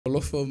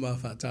Olofo ma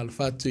faatala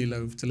fatu i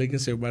lau talenga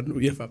se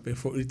manu ia fape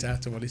fo i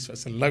tata wale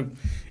sa lau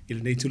i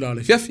le nei tula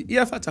le fiafi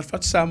ia faatala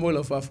fatu Samoa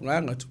lau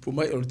faafunganga tupu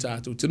mai o le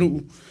tatu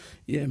tenu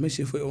ia me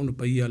se foi ona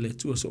pa ia le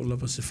tua so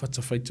lava se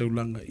fata fai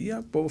taulanga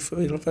ia po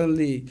foi la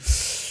fale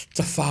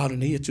tafaro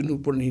nei tenu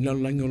por ni la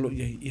lango lo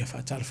ia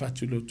faatala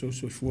fatu lo to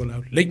so fu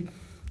la le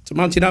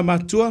tamantina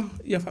matua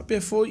ia fape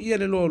fo ia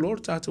le lo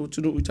tatu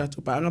tenu i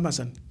tatu pa anga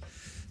masan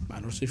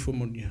Malo se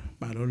fomonia,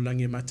 malo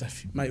lange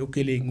matafi, mai o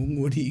ke le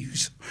ngungu di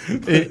uso.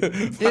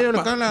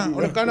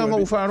 Ora kala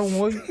mau whaaro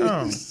ngoi.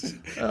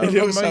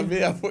 Ele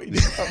sabe a foi.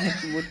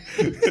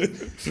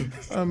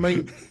 Mai,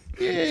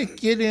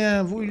 kere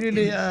a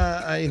vuilele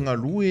a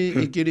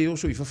ingalue, kere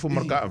oso i fafo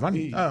marka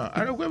avani.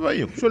 Ara koe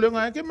vai, so le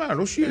ngai ke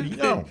malo si ali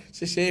ngau.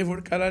 Se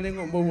for kala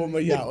nengo mo mo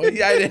ya. O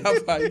ia le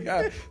hafai.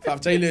 Fa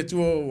taile tu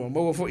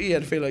mo fo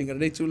ia fela inga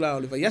le tu la o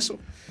le vai yaso.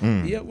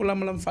 Ia o la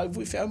malam fai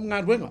vui fe am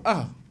ngadwenga.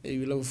 E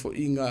wila fo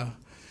inga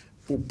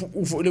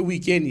u fo le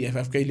weekend ia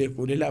fa kai le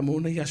ko le la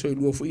mona ia so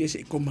lu fo ia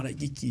se ko mara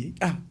kiki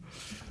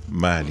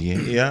mali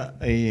ia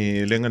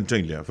e le ngan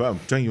tsaile fa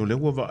tsaio le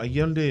wa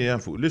ia le ia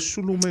fo le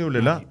sulu me o le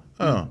la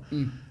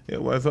e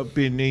wa fa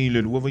pe nei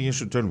le lu wa ia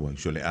so tanwa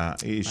so le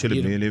e se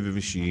le le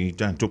ve si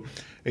tanto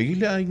e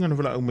ile ai ngan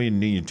fa o me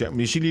ni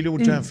mi sili le o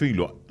ta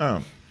filo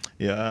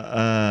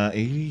ia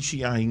e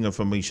si a inga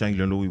fa mai sai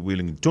le lo i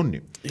Wellington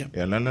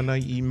e la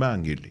i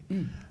mangele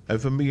e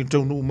fa mi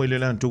tonu me le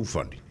lan tu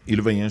fali il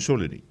va in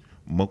solidi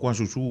ma qua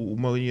su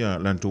uma ia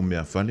lan tu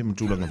me fali mu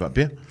tulanga va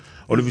pe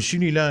o le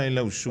vicini la e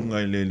la usunga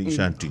le li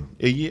santi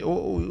e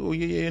o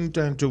ye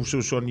enta tu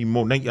so ni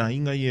mo na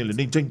inga ye le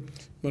nei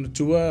Mana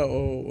tua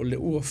o le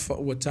ua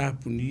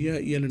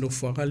tāpunia ia le no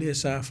whakale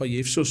sa whai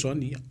e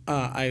fsosani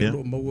ai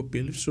ro maua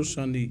pele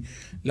fsosani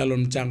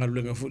lalon tanga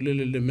luenga fu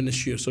le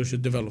Ministry of Social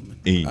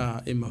Development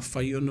e ma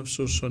whai ona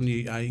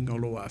fsosani a inga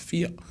lo a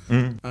fia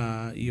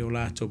i o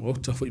lato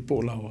mauta fu i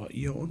po lawa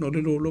i o no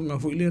le longa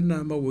fu ile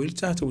na maua il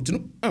tata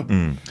utinu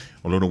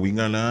o lono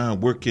winga la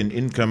working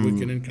income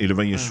i le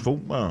vai esfo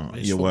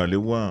i o le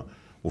ua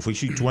o foi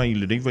si tuai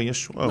le dei vai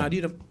aso na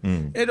dira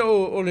e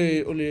o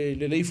le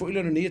lei fo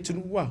ile nei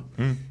tunu wa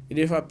e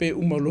le fa pe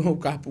uma lo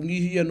ka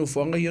pungi ia no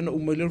fanga ia no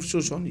uma le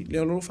so soni le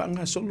lo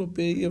fanga solo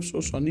pe ia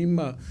so soni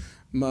ma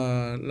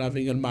la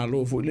venga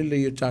malo fo ile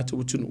le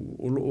tatu tunu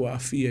o lo a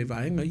fia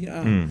vai nga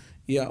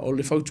ia o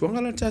le fau tuanga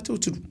la tatu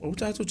tunu o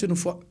tatu tunu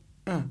fo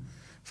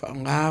fa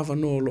nga va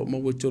no lo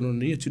mo tunu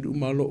nei tunu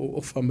malo o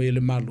fa me le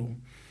malo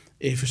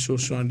e fa so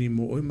soni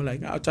mo o mala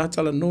nga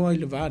tata la no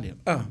ile vale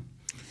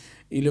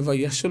I le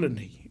vai asole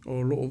nei,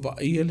 o loo va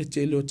ia le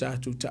tele o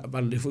tātou ta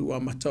vale fui wa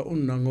mata o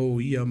nango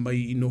ia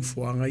mai ino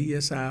fuanga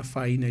ia sa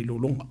whai nei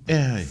lolonga.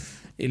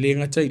 E le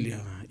ngata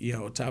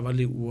ia o ta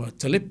vale ua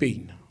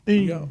talepeina.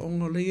 Ia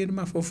onga le e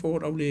mafofo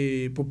au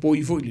le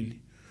popoi foilili.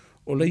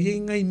 O le e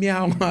ngai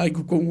mea o ngai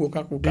kukongu o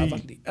kako ka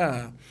vale.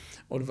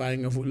 O le vai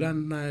nga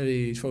fulana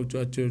e fautu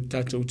atu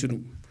tātou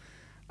tunu.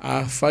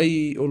 A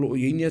whai o loo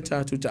ienia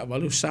tātou ta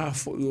vale o sa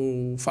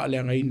o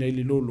whaale ngai nei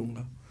le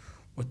lolonga.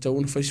 O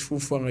tauna fai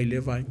fufuanga I le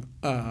vainga.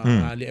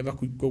 Le eva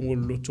kui kongo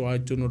lo toa I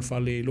tono le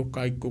fale lo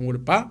kai kongo le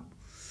pa.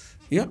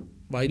 Ia,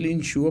 vai le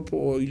insua po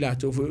o I la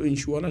tau fai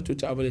insua la tu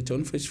tawa le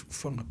tauna fai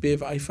fufuanga. Pe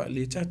vai fa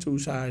le tatu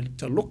sa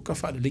ta loka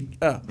fa le lik.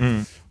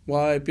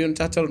 Wai pe on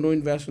tata no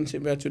investment se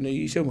vea tuna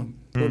I se man.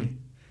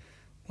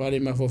 Wai le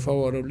mafo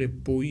ora le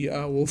pui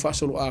a o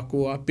fasolo a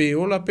ko a pe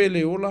ola pe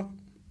le ola.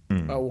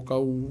 A o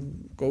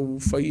kau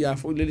fai a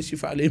fo le si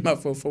fa le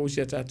mafo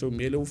si a tatu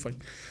me le u fai.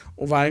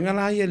 O vaenga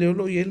la ia leo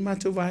lo ia le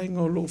mātou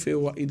vaenga o lo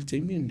whewa I le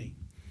teimi nei.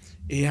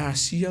 E a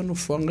sia no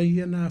whanga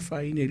ia na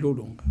whai nei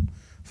lolonga.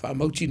 Wha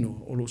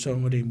mautino o lo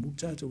saunga rei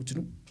muta tau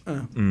tinu.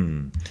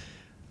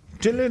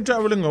 Tele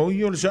tāwale ngau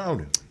I o le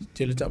saole?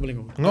 Tele tāwale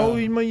ngau. Ngau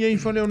I mai ei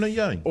whale o na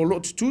iai? O lo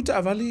tutu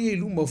tāwale I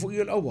luma fu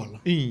I o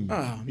awala.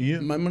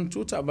 Mai man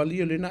tu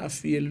tāwale o le na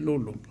afi e le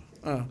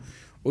lolonga.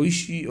 O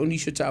isi o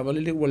nisi tāwale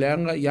le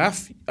waleanga I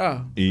afi.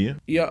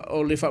 Ia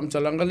o le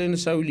whamtalanga le na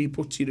sau li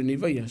poti le ni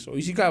vai aso. O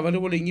isi ka avale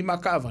wale ingi ma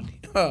ka avale.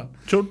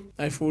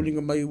 Ai fōlinga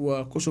mai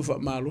ua koso wha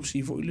malo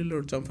si fo ile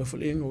lor tam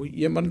whawhalenga o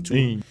ia mana tu.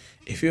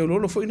 E whio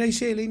lolo fo ina I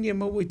se le ni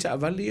mau I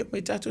tāwale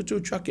mai tātou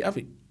tō chuaki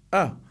afi.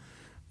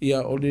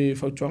 Ia o le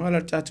whautuanga la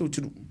tātou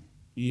tunu.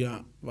 Ia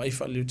vai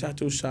whale o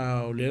tātou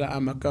sa o le la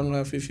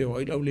amakanga whiwhio o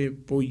ila o le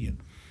poia.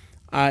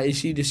 E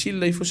si de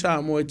sila I fo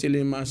sa mo e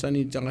tele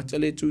masani tangata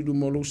le tuidu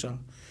molo sa.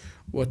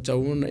 Wa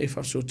tauna e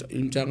fasota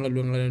intanga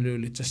luanga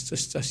le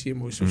tastasi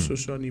mo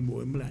so ni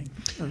mo mlai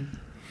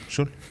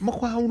so ma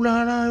kwa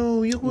ulala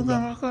o ia ko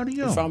nga ka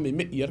ria fa me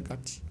ia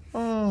kati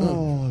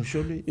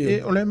so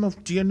le o le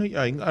maftia no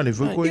ai ale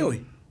foi ko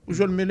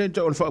usual me le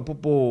ta o fa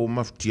popo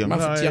maftia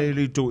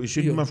le to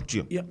isi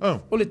maftia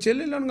o le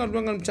tele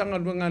luanga tanga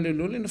luanga le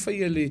lo le na fa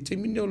le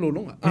temine o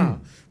lolonga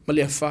ma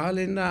le fa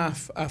le na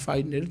a fa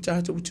ne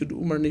ta to tu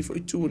umar nei fo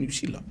tu ni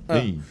sila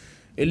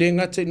ele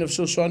ngata ina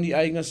so ni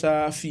ai nga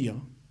sa fia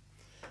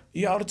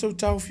Ia ora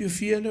tau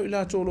fia leo I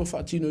la tolo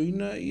whaatino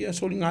ina ia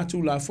soli ngā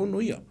tulafono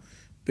ia.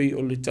 Pei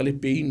o le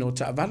talepeino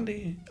ta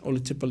vale, o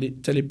le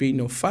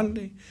talepeino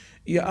fale,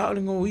 ia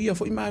aolingo ia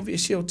fo I mavi e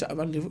seo ta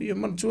vale, ia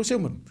man tua seo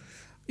man.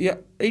 ia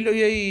ilo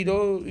ia i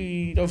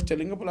lo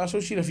telinga pala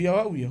so sila fia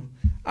wa uia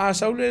a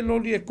saule lo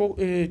li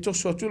e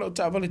toso atu la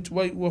ta vale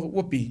tuai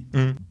ua pi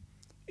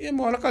ia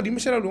mo ala ka di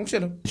mesela long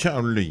sela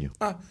saule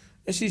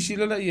e si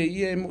sila la ia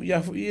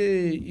ia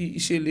i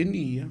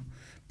seleni ia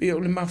pe o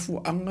le mafu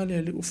anga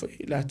le o fa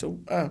la to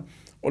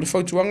o le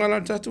fau tuanga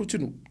la tatu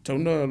tunu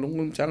tauna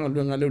longo mtanga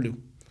luenga leu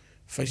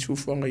fai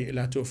sufu anga i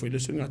la to fa le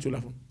sunga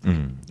tulafo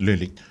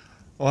leli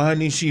o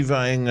ani si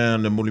vaenga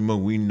na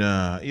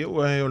molimauina ia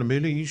o le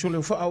mele iso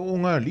le fa o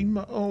nga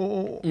lima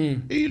o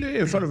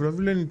ile fa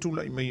le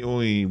tula mai o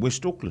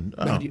West Auckland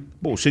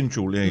bo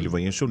central le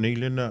vai so nei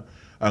na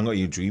anga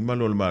i tui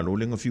malo le malo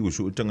le nga fiu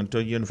su tangata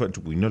ia fa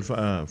tu ina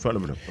fa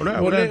le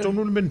ora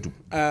tonu le mentu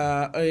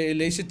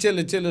le se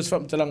tele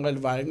fam talanga le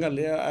vaenga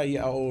le ai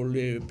o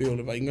le pe o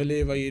le vaenga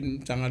le vai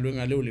tanga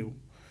luenga leu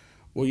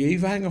o ye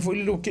vaenga fo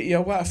le ke ia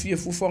wa fia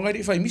fu fonga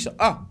ri fai misa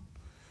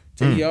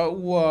te ia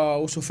ua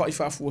o so fai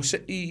fafu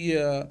se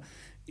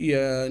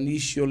ia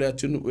nisio le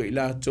atunu e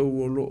la to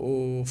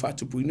o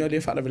fatu puina le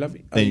fa la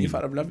lavi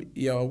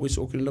ia o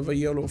so ke lava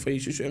ia lo fai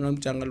su ngam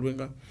tanga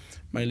luenga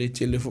mai le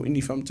telefo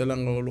ini fam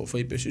talanga lo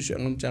fai pe su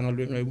ngam tanga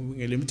luenga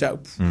ngele mta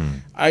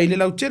ai le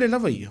lau tele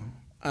lava ia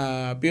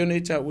a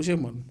pioneta o se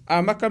man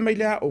a maka mai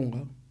le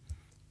onga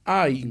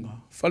a inga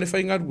fale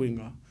fai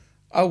ngaruenga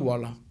a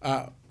wala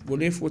a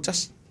vole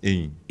fotas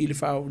il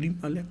fa o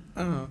lima le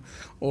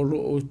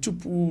o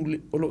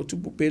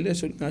tupu pele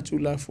so nga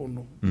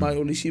tulafono mai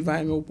o le si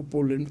vai ngo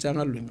popole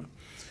mtanga luenga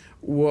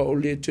ua o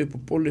le te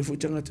popole fu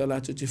tanga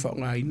tala te fa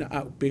nga ina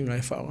a penga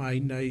e fa nga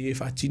ina e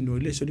fa tino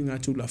le so nga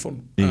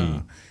tulafono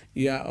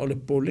ia o le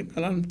pole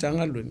kala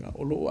mtanga luenga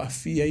o lo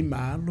afia i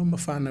malo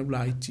mafana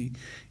ulaiti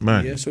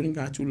ia so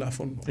nga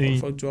tulafono o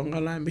fa tuanga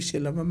la me se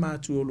lava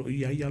matu o lo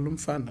ia lo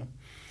mfana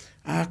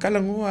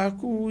kala ngoa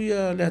aku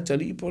ia le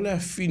atali po le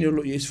fine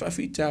lo yes fa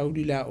fita o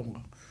la onga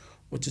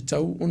o te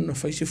tau ona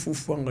fai se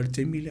fufuanga le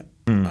te mila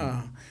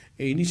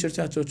e ni se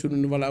tato tu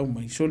no wala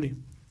mai sole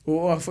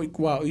o a foi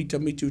kwa o ita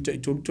me tu te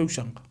to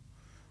sanga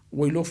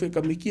o lo fe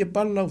ka me ki e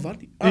pala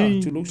vali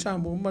tu lo sa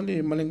mo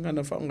male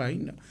ngana fa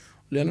ngaina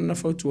le na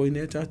fa tu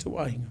ina tato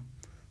ainga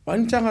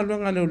wan tanga lo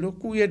ngana lo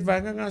ku yet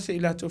vanga nga se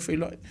ila to fe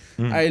lo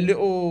ai le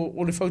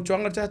o le fa tu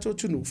anga tato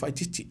tu no fa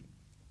titi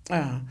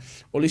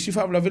o le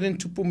sifa la velen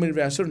tupu me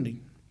version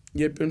ni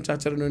ye pen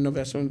tatara no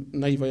version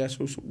na iva ya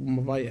so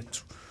vai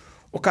atu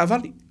o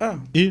cavali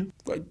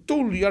ko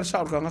tolu yar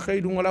sa ka nga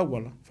kai dunga la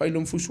wala fai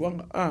lom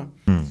fusuanga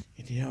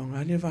e dia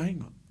nga le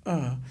vainga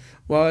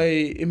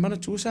wai e mana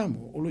tu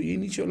samo o lo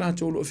ini cho la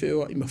to lo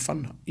feo i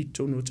mafana i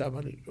tono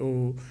tabali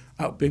o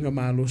a penga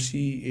malo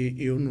si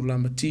e ono la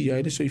matia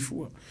e so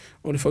ifua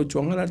o le fau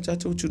tuanga la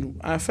tato tunu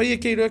fai e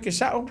ke ro ke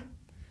sao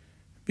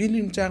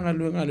pili mtanga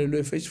luenga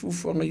le Facebook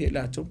fonga ye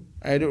lato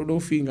ai do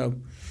finga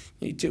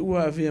i te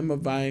ua ave ma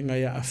vaenga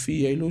ya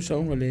afia i lo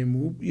saunga le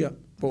mu ia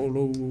po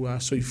lo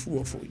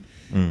soifua foi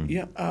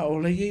ia o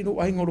le ye lo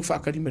ai ngoro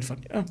fakari me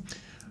fani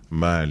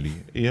mali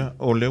ia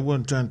o le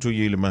wan tanto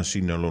ye le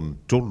masina lon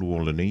tolu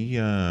o le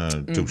ia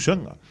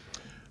tusanga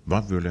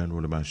va vele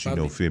le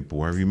masina o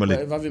February ma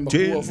le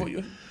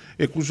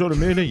e kusore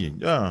mele ye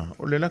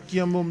o le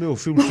lakia mo me o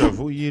filta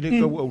vo ye le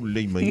ka o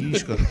le mai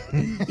iska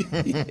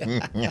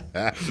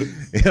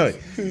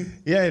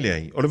ia ele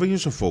ai o le vai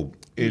so fo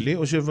ele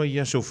o se vai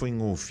ya so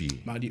fingo fi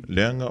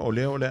lenga o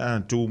le a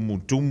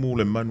tumu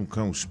le manu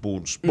kan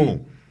sports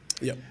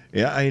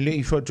ia ai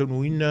le fa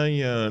tonu ina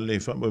ia le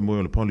fa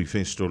mo le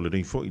polyfest o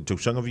le fo to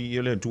sanga vi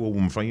ele tu o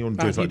mfai on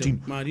te fa tim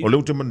o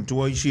le te man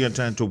tu ai si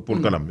tanto por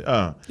kalam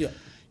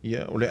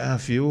ia o le a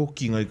fio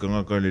ki ngai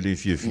ka le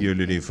fio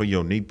le fai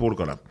o nei por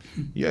kalam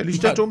ia li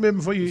sta to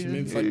mem fai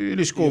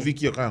le scovi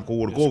ki ka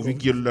ko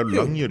ki la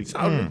langieri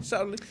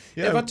sale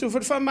e va tu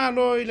fa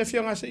malo le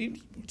fio nga se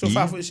to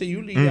fa fo se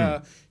yuli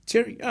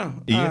Terry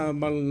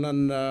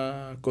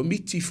mal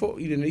committee fo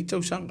i le nei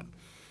tau sanga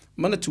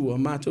mana tua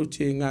matou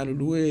te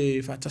ngalu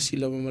e fatasi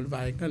la mal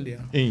vai ka le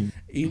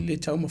i le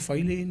tau ma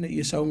faile na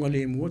ia saunga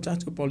le mo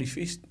tato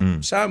polyfest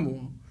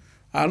Samoa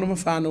alo ma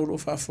fa no lo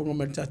fa fonga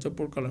ma tato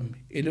por kalami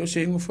e lo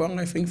se ngo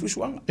fonga e fing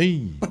fusuanga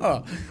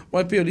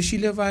wa pe le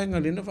sile vai nga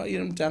le na va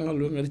ia mtanga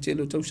lo nga le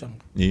tau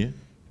sanga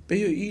pe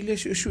yo ile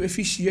su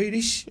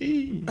efficieiris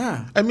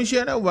a mi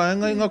se na wa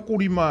nga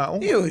kurima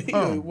io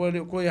wa le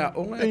ko ya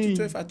onga tu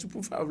te fa tu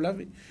fa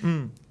lavi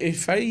e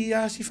fai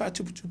ya si fa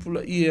tu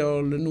la ia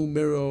le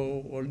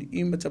numero o le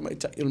imata mai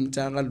ta il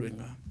mtanga lo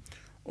nga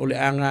o le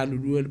anga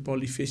lu le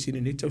polyfest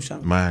ni tau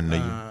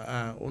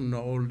sanga ona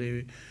o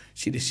le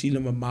si de sila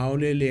ma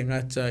maole le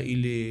ngata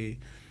ile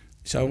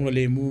saunga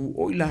le mu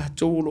o ila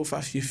to lo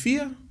fa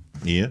fia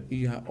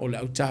ia o le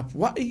au tapu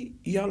wai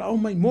ia la o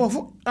mai mo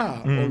fo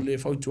o le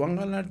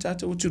fautuanga la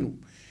tata utunu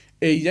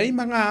e iai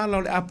manga ala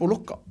o le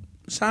apoloka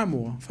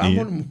Samoa fa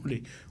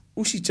mole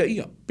usi ta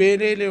ia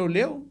pele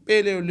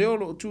leo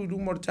lo tu du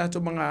mo tata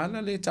manga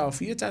ala le tau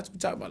fia tata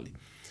tabali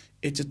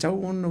e te tau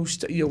ona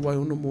usta ia wai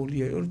ona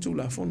moli e o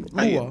tulafono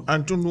lua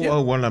antunu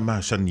au wala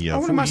masania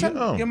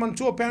ia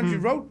mantua Boundary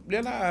Road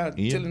lela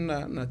tele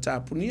na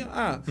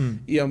tapunia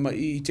ia ma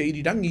i te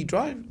irirangi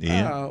drive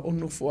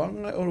ono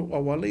fuanga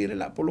o wala i le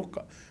la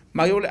poloka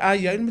mai ole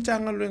ai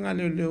matanga luenga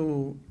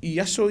leo I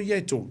aso ia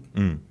e tolu.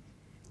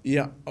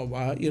 Ia o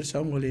wa ia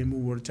saunga le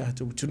mu o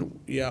tātou tunu.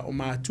 Ia o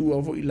mātua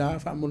o I la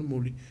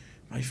whamolmoli.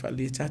 Mai wha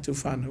le tātou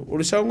whanau. O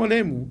le saunga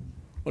le mu,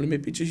 o le me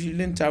pitu si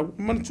len tau,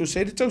 mana tō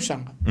se le tau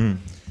sanga.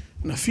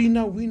 Na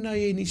whina wina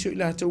e niso I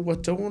la tau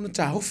watau ona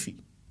tā hofi.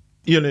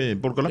 Ia le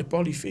polkala? Le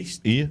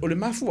polyfest. Ia. O le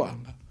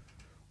mafuanga.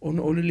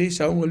 Ona o le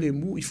saunga le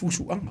mu I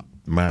fusuanga.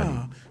 Mari.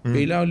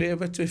 Pei lao le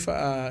evatu e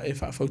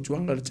wha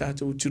fautuanga le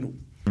tātou tunu.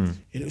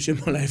 E leo se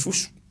mala e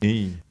fusu.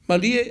 Ma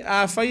lie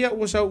a whaia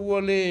ua sa ua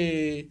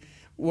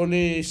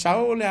le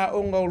sao le a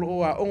onga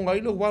o a onga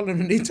ilo wala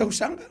na ne tau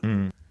sanga.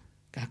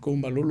 Ka kou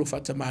malolo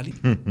whata mali.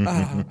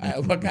 A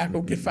ua ka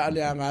kou ke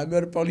whale a ngā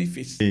mea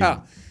polyfest.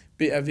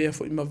 Pe a vea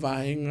fo ima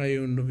vaenga e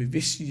ono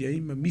vivesi ai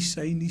ma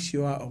misa inisi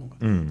o a onga.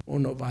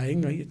 Ono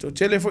vaenga I to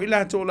telefo I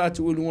lato o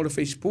lato ulungo le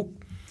Facebook.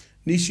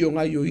 Nisi o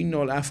ngai o ina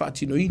o le a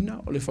whaatino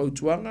ina o le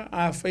whautuanga.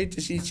 A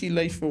whaite si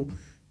laifo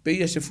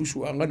Peia se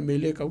fusu anga me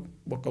le kau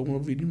waka unga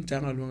vidi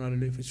mtanga luanga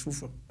le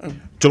fufa.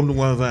 Tonu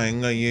wa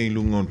vaenga I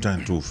lungo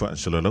tātou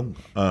whaasalalong.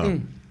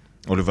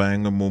 O le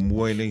vaenga mo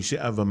mua I le se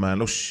ava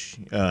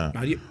malosi.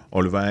 O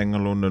le vaenga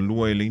lona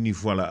lua I le ini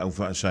fuala au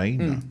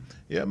whaasaina.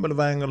 Ia ma le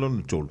vaenga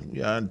lona tolu.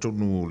 Ia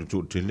tonu le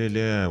tō te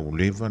lelea o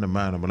lewa na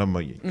mana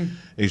malama I.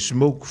 E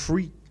smoke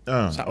free.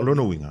 O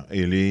lona winga.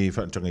 E le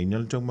whaatanga ina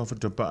le tau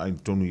mawhatapa ai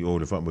tonu I o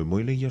le wha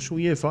moi le iasu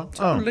I e wha.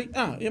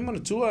 Ia mana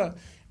tua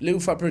leu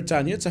wha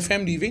Britannia. It's a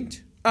family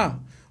event.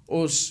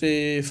 O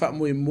se wha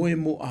moe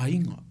mo a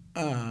inga.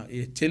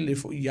 E tele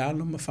fo I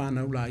alo ma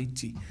whanau la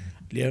iti.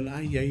 Lea la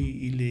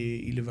iai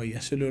I le vai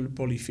ase leo le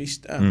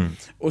polyfest.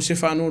 O se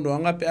whanau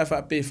noanga pe a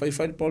wha pe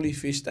whai le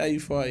polyfest ai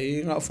wha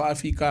e ngā wha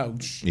whika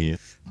auti.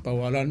 Pa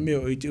wala me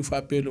o iti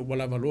wha pe lo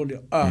wala valolea.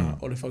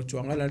 O le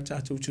whautuanga la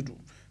tātou turu.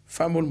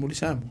 Wha mol moli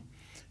Samoa.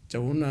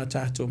 Tauna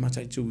tātou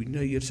matai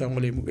tuina I saunga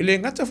le mu. Ele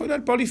ngata wha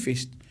le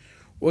polyfest.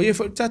 O ia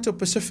wha tātou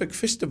Pacific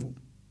Festival.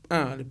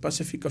 Le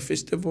Pacifica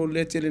Festival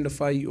le tele na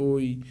whai o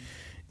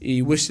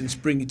I Western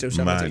Spring I tau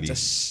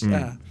samatatas.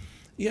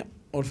 Ia,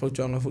 o le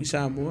whautuanga fo I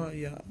Samoa,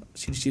 ia,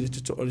 siri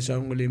tuto o le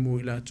saunga le mu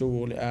I la tō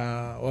o le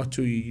o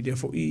atu I lea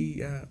fo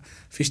I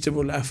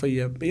festival la whai,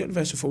 ia le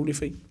vasa fo le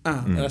whai.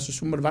 La so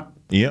sumar wak.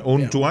 Ia,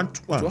 on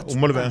tuantu, o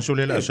mole vasa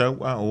le la sau,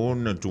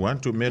 on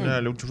tuantu,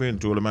 mena le utu whai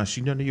to le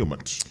masina ni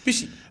yomat.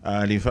 Pisi.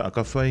 Le wha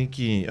whai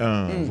ki,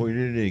 fo I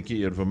le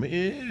ki e rwame,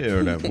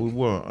 la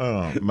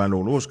fua,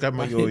 malolo,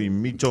 skama yo I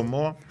mito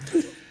moa.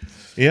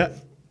 Ia,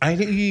 ai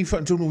le I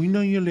whaatunu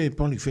ina I le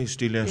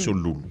polyfest I le aso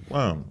lulu.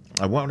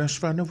 A wā la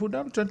sfana fu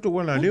dam tanto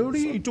wala le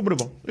ori I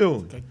tubrava.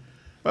 Yo.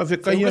 Pa ve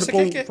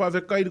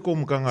kai ko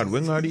mkanga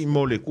ruenga I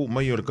mole ku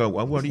mai or kau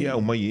awari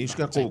au mai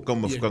iska ko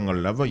kama fukanga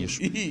lava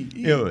yesu.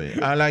 Yo.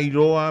 Ala I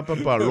roa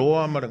papa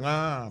roa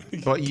maranga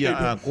pa ia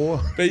a ko.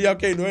 Pe ia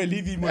ke no e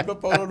livi mo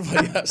papa ro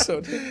vai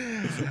aso.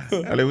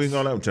 Ale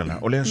winga la utala.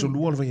 O le aso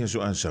lua vai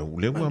aso ansa.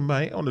 Le wa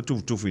mai o le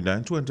tu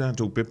fina tu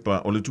tanto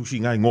pepa o le tu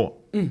singa ngo.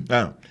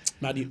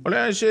 Mari.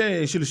 Ole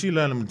se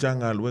sila na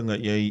mtanga luenga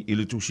I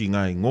le tu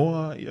singa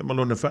ngoa ia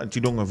malona fa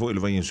tidonga vo le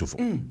vai sofo.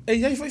 E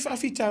ia foi fa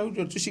fita o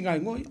tu singa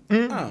ngoa.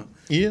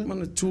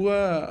 Mana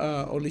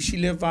tua o le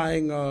sile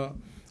vaenga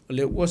o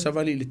le ua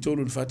savali le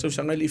tolu le fatau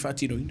sanga le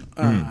fatino ina.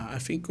 I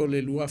think o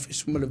le lua fe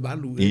suma le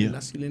balu e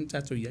la silen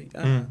tato ia.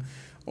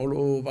 O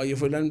lo vai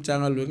foi lan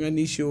tanga luenga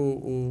nisi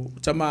o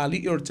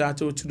tamali o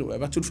tato tunu e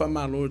batu fa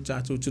malo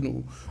tato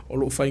tunu o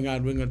lo fa inga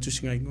luenga tu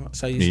singa ngoa.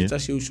 Sai se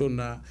tasi uso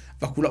na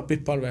vakula pe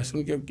palo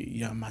aso ke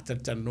ia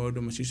matata no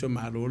do masiso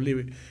malo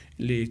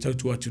le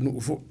tatu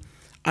tunu fo.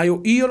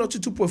 Ayo I lo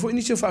tutu po fo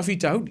nisi fa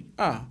fita udi.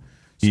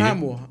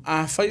 Samoa,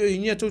 a whai o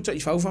inia tauta I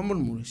whauwha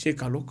monumuri, se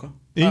ka loka.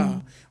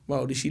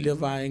 Wa o le sile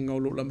vaenga o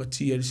lo la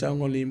matia, le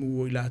saunga le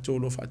mu o I la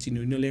tōlo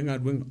whaatino ina le ngā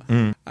ruenga.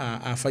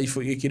 A whai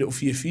fo I kere o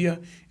fia.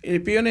 E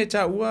pia nei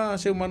tā ua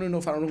se umanu no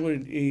whanongo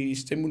I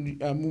ste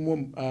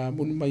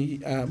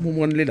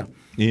mumuan lela.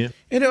 E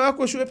reo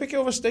ako su e peke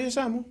o vastea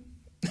Samoa.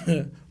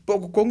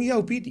 Poko kongi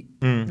au piti,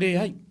 le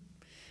ai.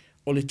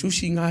 O le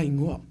tusi ngā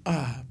ingoa,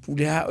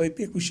 pulea o e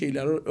pia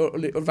kuseila, o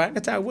le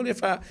vaenga tā ua le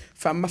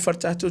wha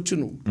mawhartato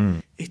tunu.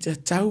 E te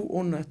tau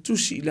ona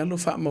tusi I lalo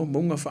wha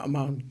maunga wha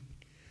mauni.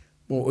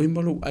 Mo oi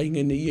malo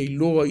ainga nei I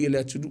loa I le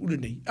atunu ule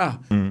nei.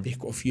 Pe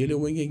ko fiele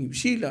o inga ingi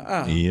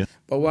sila.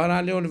 Pa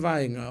wala leo le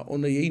vaenga,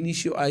 ona I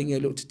nisi o ainga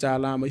leo te tā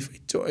lama I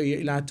whaito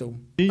I lātou.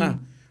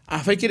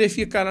 A whaikere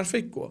fia kāna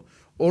whaikoa.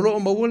 O lo o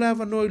mawala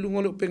whanoi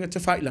lunga leo penga te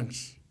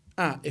whailangi.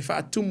 E wha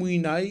atumu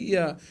ina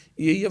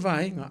ia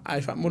vaenga,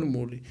 ai wha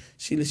mole.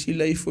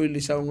 Sila I foi le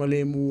saunga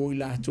le mu o I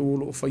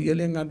lātou o whaia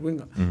le ngā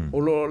ruenga. O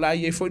lo la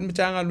I foi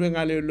mitanga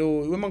ruenga le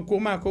lo, ua man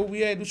koma ko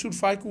ia e lusur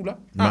whai kula.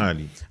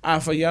 Mali. A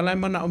whaia lai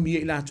mana o mia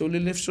I lātou le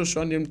lef so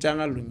soani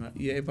mitanga ruenga.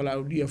 Ia e pala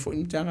ulia foi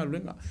mitanga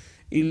ruenga.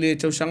 I le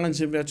tausangan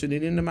se vea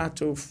tunene na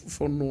mātou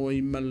whono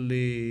I ma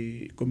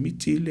le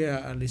komiti le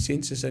a le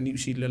census a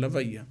niusi le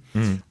lavaia.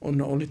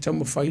 Ona o le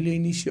tamo whaile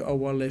inisi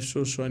awa lef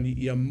so soani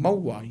ia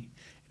mauai.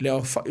 Leo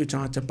whai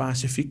tangata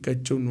Pasifika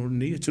tunu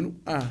ni tunu.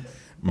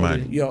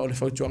 Ia o le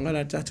whautuanga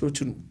la tātou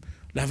tunu.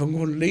 lava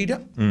ngol leida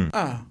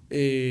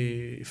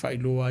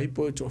whailoa ai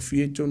po e to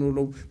fie tono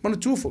lo mana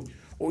tufo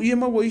o ia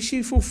maua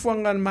isi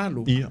fufuanga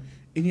malo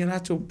ini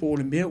lato po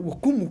le mea ua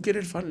kumu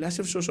kere fa la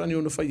se so ani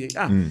ona fai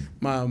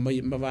ma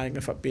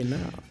vainga fa pena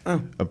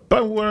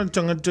pa ua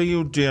tangata i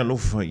o te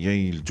alofa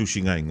i le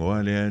tusinga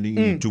ingoa le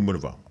ani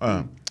tumarava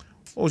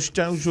o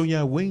stau so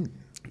ya wing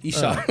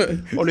isa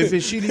o le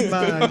fesili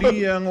ma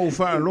lia ngo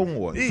fa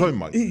longo foi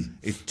mai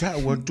e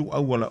taua tu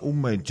awala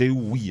uma te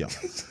uia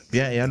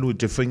pia e alu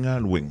te whainga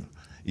luenga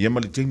ia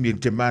ma le temi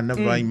te mana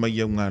vai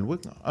mai au ngā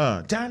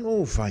luenga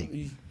tano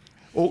fai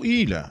o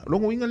ila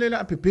longo inga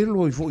lela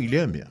pepelo i fo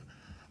ilea mea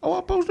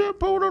awa pausa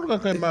ka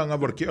kai manga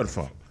barki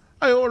alfa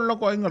ai o la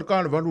ko inga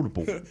ka va lu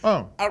po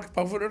ar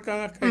pa fo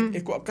ka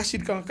e ko kasi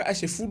ka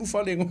se fulu fa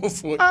le ngo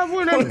fo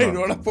voilà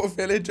la po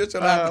fele te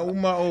sala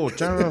uma o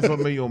tara fa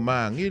mai o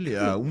mangile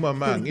uma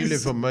mangile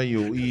fa mai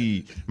o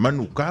i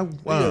manuka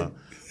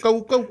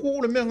kau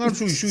ko le mea ngar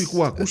sui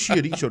ko ku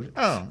sieri so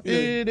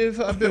e de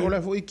fa be ola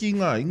fo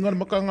ikinga inga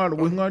makanga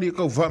lo ngari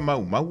kau fa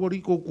mau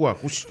ri ko ku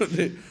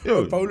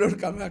Paulo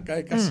ka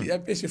kasi a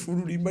pe se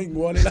fulu li mai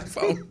ngole la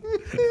fa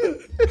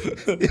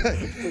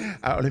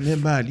le mea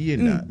mali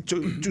na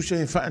tu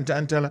se fa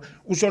antala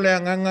ku so le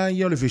nganga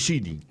i le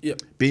fesidi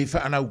pe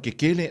fa ana u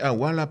kekele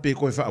wala pe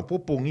ko fa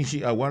popo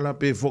ngisi wala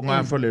pe fo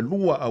nga fa le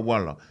lua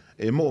wala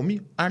e mo mi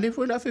ale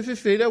foi la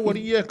fefe la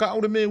wari e ka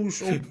o me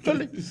uso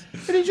tole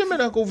ele já me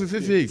la ko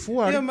fefe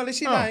fu ia ma le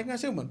sina nga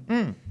se man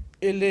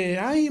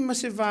ele ai ma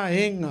se va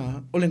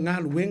enga o le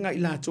ngaluenga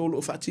ila tolo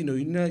o fatino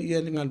ina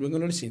ia le ngaluenga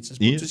no le sensa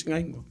putu singa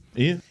ingo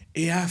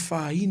e a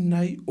fa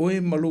inai o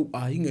e malo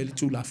a inga le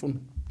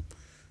tulafono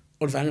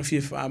o le vanga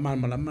fie fa mal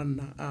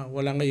malamana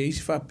wala nga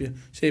isi fa pe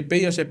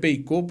se pe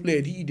ko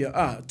ple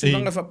ria tu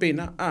nga fa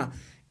pena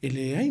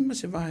ele ai ma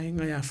se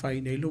vaenga ia fai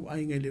nei lo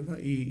ai ngai leva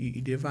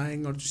i de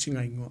vaenga tu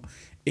singa ingo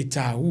e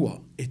taua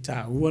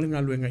le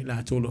ngaluenga i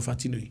la tolo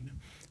fatinoina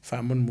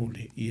fa mon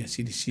mole ia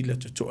sila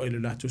to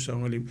ele la to sa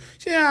ngale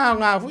se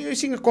nga fu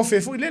singa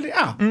kofe fu lele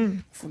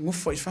fu ngo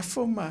fa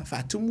foma fa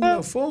tu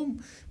mu fom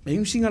me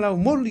un singa la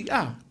moli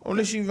o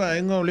le sin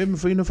vaenga o le me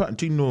faina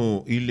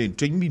fatino i le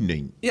temi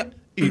nei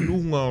i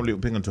lunga o le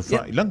penga to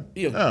fa ilang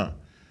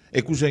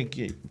e kusa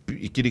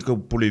ki ko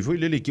pole fu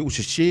lele ki o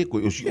se ko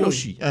o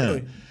si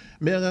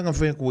me nga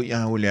fa ko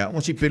ia o le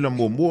o si pela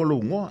mo lo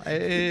ngo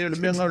le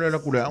me nga la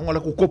kula ngo la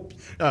ko kopi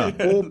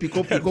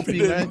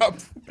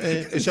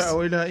e sa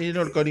o ila i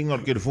no karinga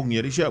ke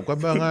fongi ri sa ka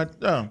banga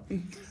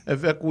e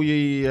fa ku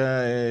i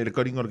le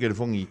karinga ke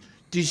fongi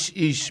this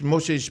is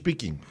Moses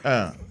speaking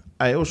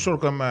ai o so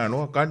ka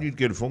mano ka ni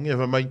ke fongi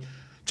fa mai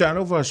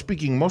chano for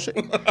speaking Moses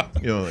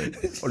yo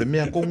o le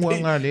me ko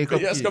nga le ka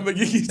ya ska me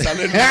gi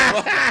salen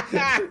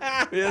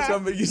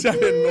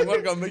no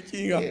ka me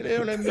kinga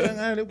le me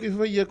nga le ki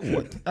fa ye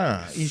ko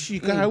isi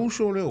ka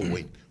uso le o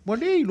we mo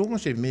le lo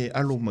se me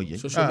alo mai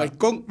so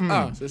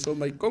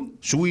mai kong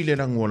sui le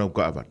na ngona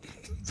ka va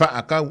fa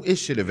aka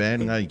ese le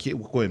ven nga ki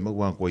ko e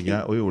ma ko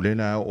ya o le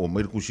na o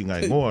me ku singa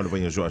ngo le va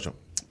so so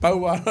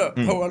pau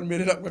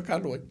me le ka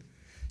lo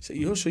se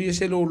yo so ye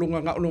se lo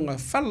longa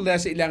falla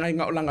se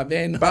ilanga nga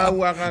ben pa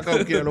wa ka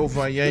ke lo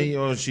fa ye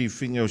o si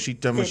finge o si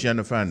tama si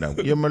ana fanda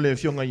ye ma le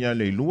fionga ya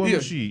le lua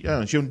si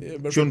sion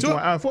to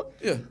fo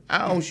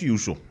o si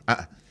uso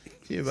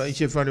se vai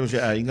se fa le se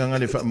inga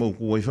le fa mo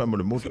ku fa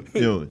mo le mo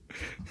yo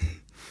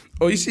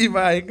o isi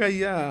vai ka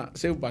ya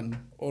se ban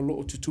o lo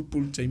tutupu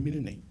te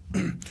mine nei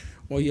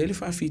o ye le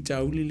fa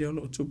fita uli le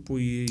lo tupu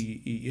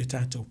i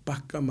tato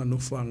paka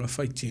manofo anga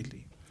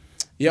faiteli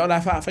ia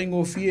la fa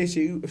ngo fie se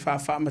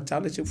fa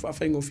matale se fa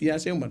ngo fie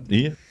se man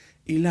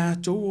ila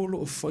to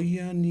lo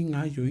foia ni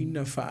nga yo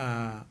ina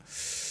fa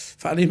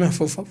le ma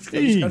fo fa pe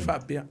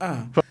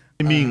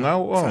mi nga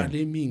fa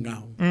le mi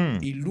nga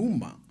i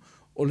luma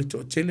o le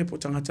to tele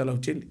po tanga tala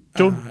tele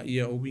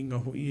ia o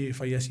winga ho i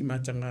fa ia si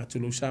matanga to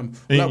lo sam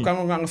la ka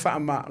nga fa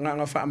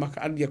ma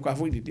ka dia kwa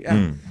fo di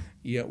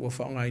ia o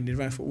fa nga ni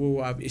va fo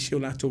o a e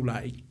la to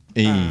lai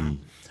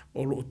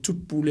o lo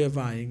tupu le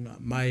vaenga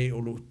mai o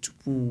lo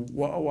tupu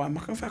wa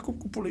maka fa ku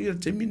pula ia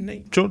te min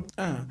nei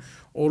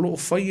o lo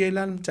fai e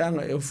lan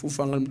tanga e fu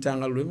fanga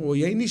tanga lo o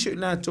ia ni se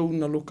la to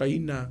na lo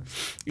kaina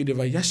i de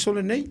vai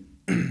sole nei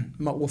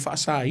ma o fa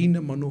sa ina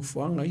mano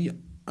fanga ia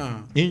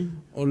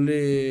o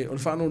le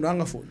fa no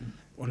nanga fo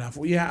o la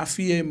fo ia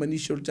afie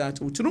mani so ta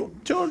tu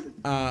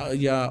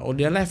ia o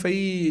le la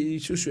fai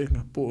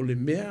susuenga po le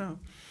mea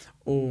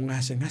o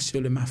ngase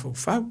o le mafau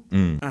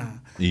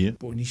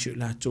po ni se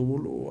la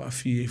tolo a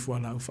fie fo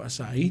la fa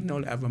sa ina o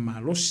le ava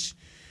malos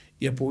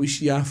ia po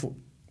isi afo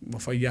ma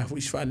fa ia fo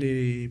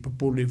isfale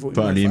po le vo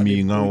fa le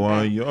mi nga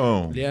wa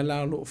le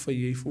la lo fa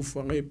ia fo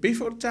fa ngai pe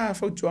fo ta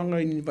fo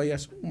tuanga ni vai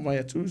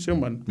tu se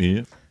man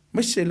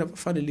ma se la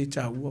fa le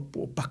ta u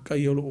po paka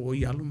ia lo o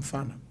ia lo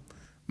mfana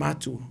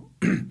matu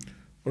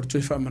o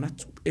tu fa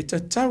manatu e ta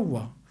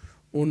tawa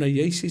ona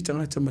yeisi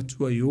tangata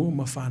matua yo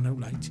mafana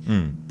ulaiti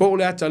po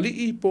le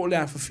atali po le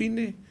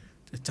afafine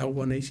te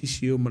taua nei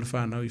sisio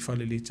malfana i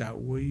fale le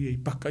tau i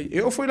paka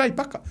e o foi lai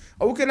paka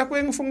o ke la ko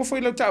en fongo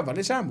foi la tava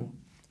le samo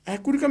Ai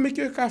kurika me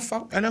ke ka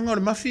fa. Ana ngor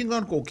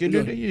mafinga ko ke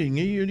le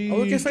ngi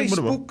O ke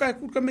Facebook ka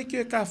kurika me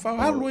ke ka fa.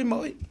 Ha loi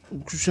mai.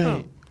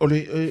 Kusai.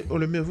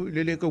 Ole me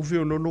le ka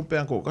ufio no pe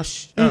anko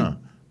kas.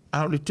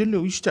 Ole tele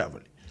o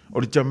istavale.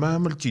 Ole chama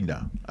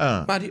martina.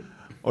 Mari.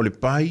 Ole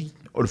pai,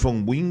 ole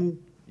fong wingu.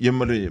 Ia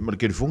mare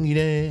ke fong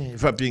ine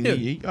fa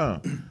pingi.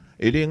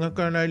 Ele nga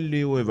kana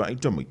le o va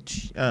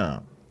itamiti.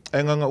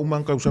 Nga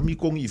umang ka usami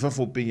kong ifa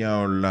fo pe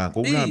ya la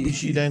ko la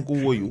bisi dan ko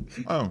woyu.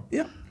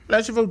 Ja.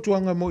 La se va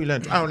tuanga mo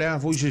ilan. Le a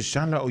vo se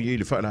sala o ye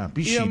le fa la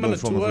bisi do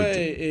fo mo.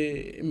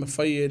 Ma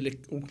fai le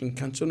un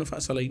canzone no fa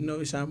sala ino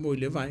e sa mo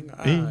le vai.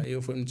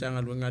 Io fo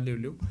ntanga lo ngale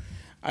le.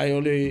 Ai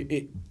ole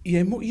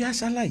e mo ia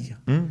sala ia.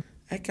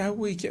 Ai ka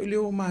we ke le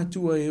o ma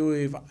tu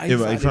e va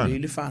ai fa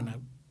le fana.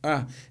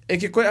 E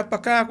ke ko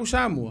apaka ku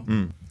Samoa.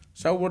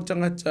 Sa o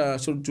tanga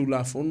so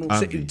Tulafono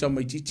se il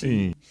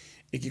tamaiti.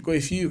 E ke ko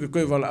e fiu ke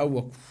ko vala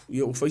au.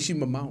 Ia o faisi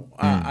mamau.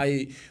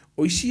 Ai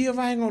o isia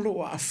vai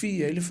ngolo a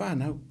fia ele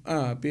fana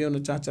pe ona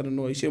tata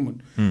no i semon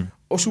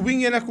o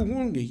suwinga na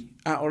kungungi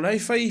o lai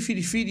fai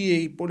fidi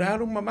e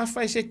podaro mama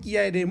fai se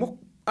kia e mo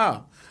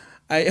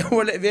ai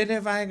ole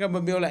vene vai nga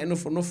me ola no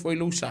foi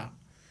lusa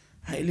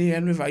ai le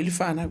anu vai le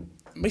fana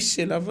mas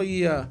se la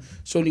vai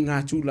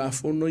solinga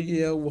Tulafono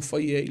ia o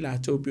fai e la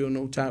to pe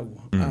no tau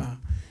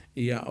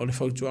ia ole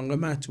fau tuanga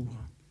matu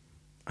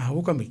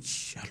o ka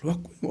miki alo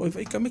ko mo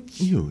vai ka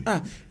miki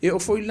e o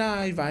foi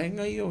la i vai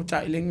nga i o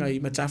tailenga i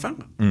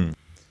matafanga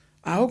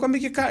o ka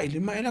miki ka ile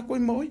mai la ko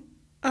mo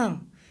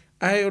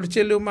ai o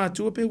tele o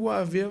matu pe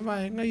wa ve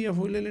vai nga i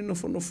o le no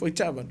foi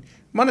tavan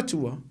mana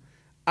tua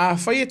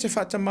fai te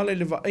fata male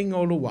le vai nga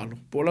o lo walo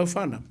po la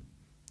fana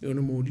eu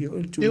no modi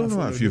o tu eu no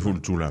afio fu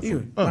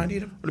Tulafono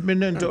o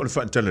menente o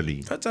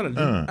fatalali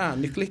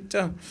neglect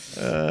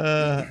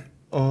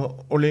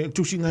ole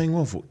tusinga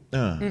ngofo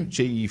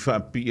se I fa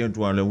pi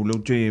antua le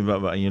ulo te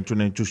va ia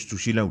tuna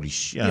tusi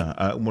laulis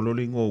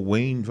umolole ngo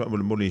Wayne va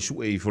mole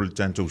su e fo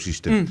tanto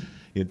system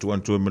ia tu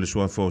antua mole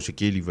so fo se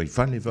keli vai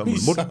fale va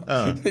mo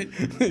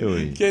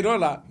ke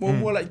rola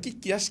mo la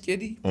kiki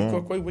askedi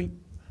ko Wayne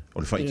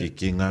ole fa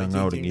ke nga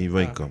o ngi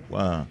vai ka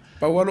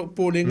pa walo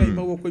po le ngai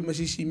mo ko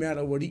masisi me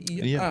ala wori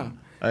ia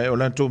ai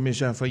ola to me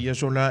sa fa ia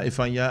sola e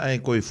fa ia ai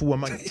ko e fu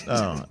ma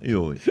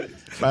io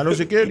ma no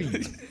se keli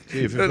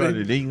e fa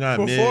le linga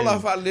me fola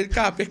fa le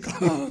kapeka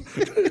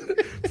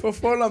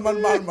fola mal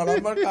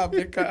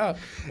kapeka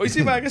o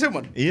si va que se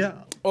mon ia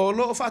o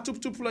lo fa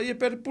tup la ye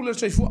per pula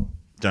se fu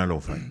ta lo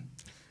fa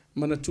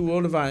mana tu o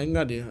le va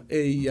ngade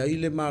e ia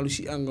ile malu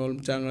si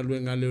angol tanga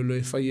lu ngale lo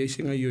e fa ye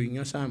singa yo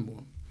inga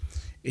Samoa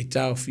e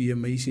tau fia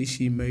mai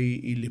si mai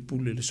I le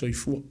pula le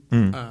soifua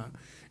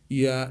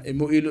ia e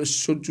mo ilo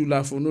so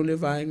Tulafono le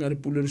vai ngare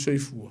pule le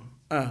soifua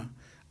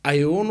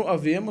ai ono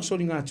ave ma so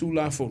linga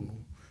Tulafono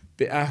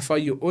pe a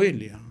fai o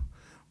elea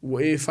o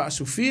e fa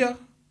sofia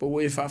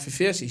po e fa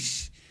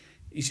fefesis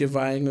I se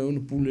vai ngare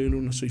ono pule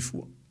lo na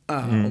soifua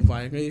o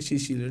vai ngare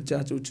si le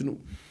tato tunu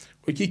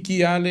ko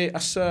ki ale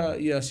asa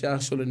ia se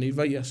aso le nei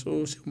vai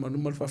aso se manu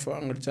mal fa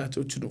ngare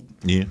tato tunu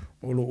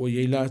o lo o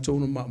ye la to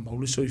no ma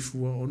le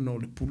soifua o no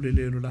le pule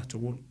le lo la to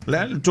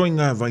la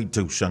toinga vai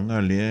tau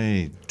sanga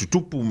le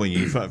tutupu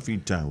mai fa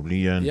fita o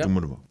le an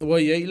tumuru o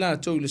ye la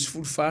to le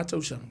sful fa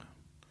tau sanga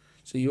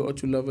se yo o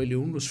tu lava le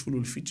uno sful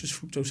le fitus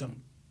sful tau sanga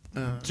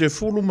se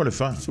fulu ma le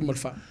fa se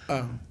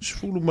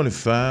fulu ma le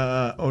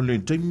fa o le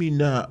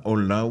taimina o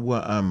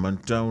laua a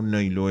mantau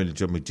nei lo le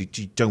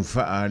tamatiti tau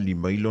fa ali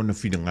mai lo na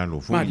fina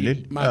ngalo fu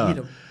le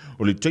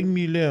o le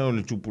taimi le o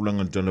le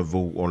tupulanga tala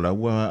vou o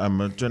laua a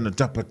matana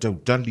tapa tau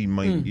tali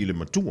mai I le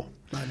matua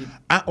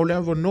o le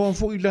ava noa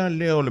fu ila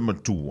le o le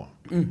matua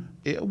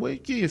e wei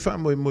ki e fa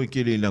moi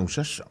ke le lau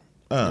sasa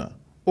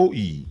o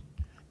I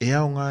e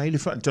au ngā I le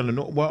fa tala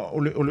no o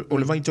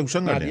le vai tau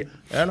sanga le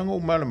e alanga o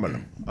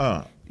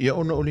mala ia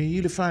ona o le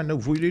I le fa na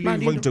fu le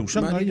vai tau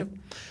sanga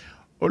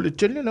o le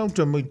tele lau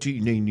tamaiti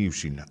nei New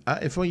Zealand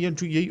e fa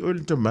yantu ye o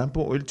le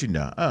tamapo o le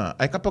tina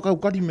ai kapaka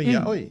ukari mai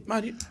a oi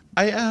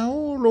ai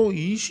o lo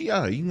isi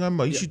a inga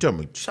mai si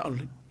tamaiti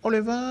o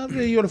le va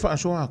ve o le fa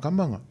so a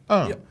kamanga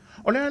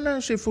o le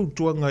ala se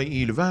futuanga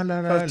I le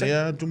vala la le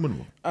a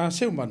tumunu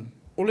se man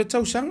o le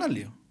tau sanga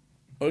le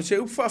o le se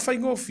ufa fa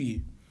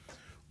ngofi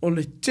o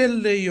le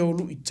tele o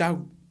lu I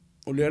tau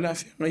o le ala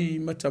fa ngai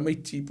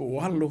matamaiti po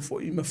halo fo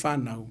I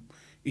mafanau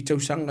I tau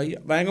sanga ia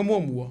vaenga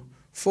mua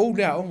fo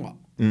le aonga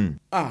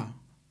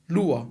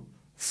lua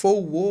fo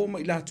wo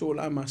mai la to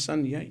la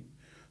masani ai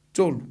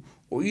tolu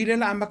o ile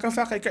la maka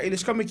fa ka ile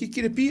ska me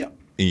kikire pia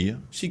ia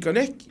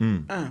sikalek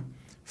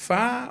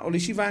fa o le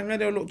si vanga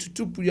le lo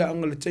tupu ya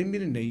ngale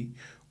taimire nei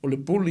o le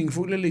bullying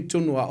fu le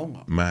tonu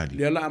aonga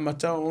le la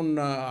mata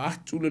ona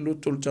atu le lo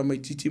tol tamai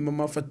titi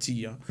mama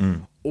fatia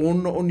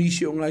ono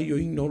onisi o ngai yo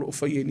ino o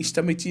fa ye ni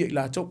stameti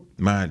la to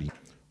mali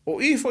o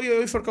I fo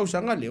yo for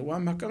kausanga le wa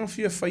maka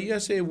fia faia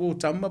se wo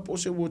tama po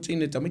se wo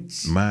tine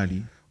tamit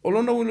mali o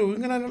lona ulo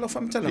ngana na lo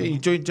famtala e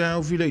toi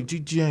tau fila I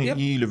titi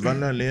I le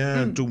vala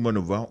lea tu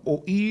manova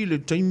o I le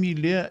taimi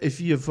lea e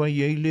fia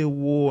faia I le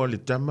wo le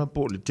tama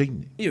po le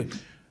tine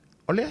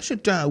O le ase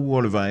tā ua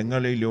le vaenga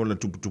le leo la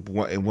tupu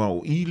e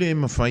wao I le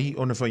mawhai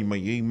o na whai mai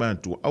e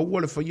mātua. Au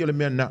le whai le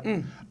mea na.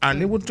 A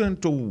lewa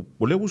tātou,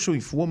 o lewa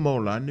soifua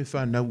maola ne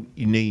whanau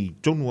I nei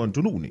tonu an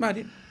tonu ne.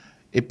 Mari.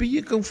 E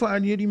pia kau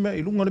whaani eri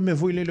mai lunga le mea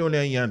voi le leo le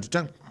ai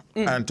anta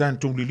a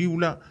tātou li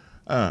liula.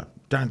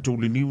 Tātou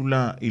li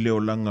liula I leo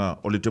langa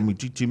o le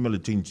tamititi ma le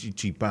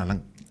tintiti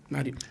pālang.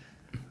 Mari.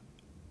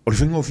 O le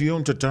whingo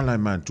fion ta tala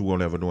e mātua o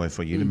le avanoa e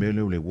whai le mea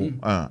leo le wo.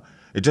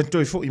 E tanto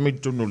e fo I mai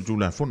tono le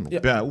tulafono.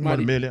 Pea uma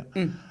le mele.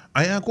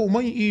 Ai a ko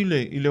mai I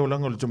leo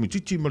langa le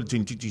tamititi ma le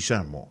tintiti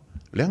Samoa.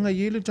 Le anga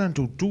I le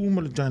tanto tu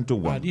ma le tanto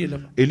wa.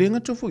 E le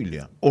ngata fo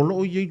ilea. O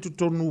lo I tu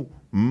tonu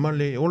ma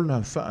le ola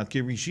wha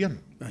ke risian.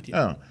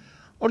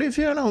 O le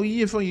whea lau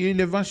I e whai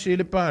le vase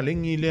le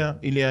pālengi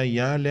I lea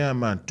ia lea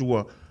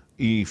mātua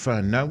I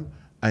whanau.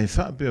 Ai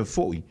wha pia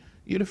fo I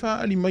le wha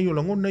ali mai o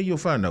langona I o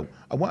whanau.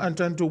 A wa an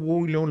tanto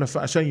wo I leo la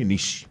wha sai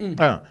nisi.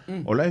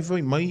 O lai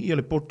whai mai I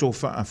le poto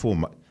wha a fo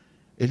mai.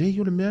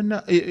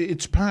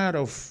 It's part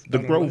of the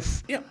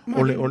growth.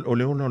 O le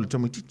ona o le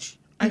tamatiti.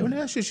 Ai o le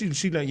ase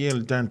sila I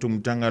le tanto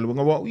mtanga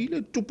luanga wa I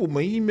le tupu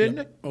mai I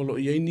mene. O lo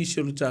I nisi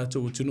o le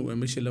tātou o tunu e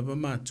me se lava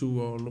mātu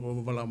o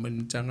lo wala mai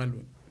mtanga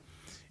luanga.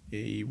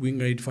 E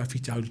winga I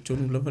whawhita au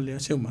tonu lava le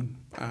ase umanu.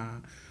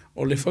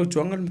 O le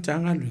whautuanga le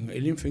mtanga luanga. E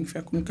le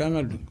mwhingwhia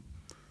kumkanga luanga.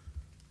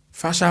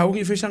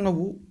 Whasaungi whaisanga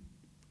wu.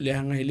 Le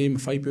hanga I le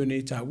mawhaipeo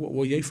nei tāua.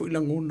 O iei fo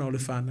ilangona o le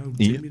whanau.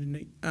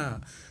 Nei.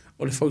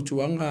 O le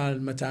whautuanga le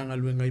matanga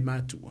luenga I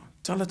mātua.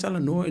 Tala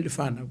noa I le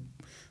whanau.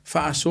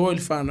 Whaasoa I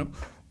le whanau.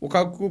 O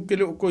ka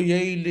kukele o ko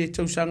iei le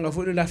tausanga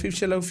fo le la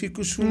whiwse lau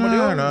whiku suma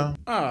le ona.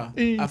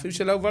 A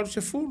whiwse lau varu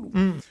se fulu.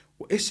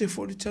 O ese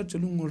fo le tau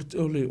talunga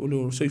o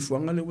le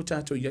soifuanga le o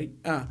tato iei.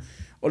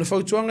 O le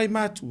whautuanga I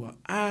mātua.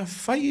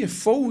 Whai e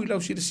fau I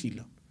lau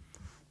sila.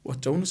 O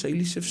tauna sa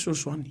ili se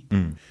fsoswani.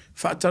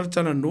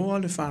 Whaatala noa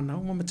le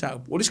whanau ma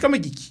matau. O le skama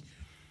giki.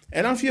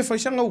 E lan fia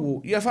whaisanga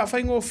uo. Ia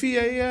whaingo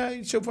fia ia.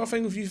 I seu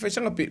whaingo fia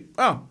whaisanga pe.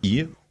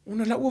 Ia.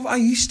 Una la ua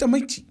ai hista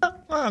maiti.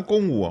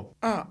 Kongua.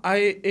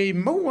 E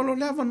maua lo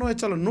lava noa e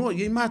tala noa.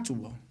 Iei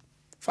mātua.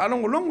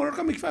 Whalongo longo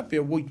raka miki whape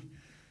a woi.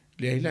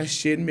 Le ai la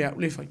sen mea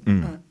ule whai.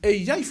 E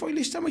iai whai le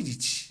hista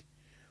maiti.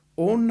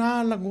 O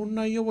nā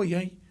langona ia wa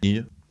iai.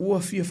 Ia. Ua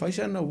fia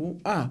whaisana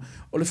uo.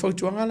 O le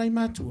whautuanga lai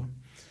mātua.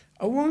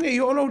 Awange I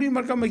o lauri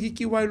marka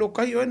makiki wai lo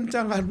kai o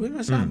entanga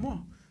luenga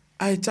Samoa.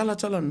 Ai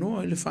tala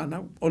noa I le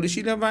whanau. O le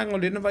sila vanga o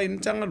le na vai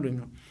entanga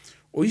luenga.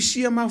 O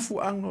isia mafu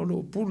anga o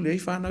lo pule I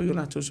whanau I o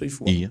lato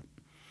soifua. Ia.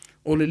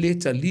 O le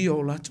leta lia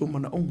o lato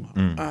mana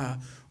onga.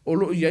 O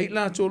lo iai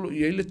lato, o lo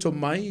iai le to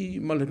mai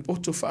ma le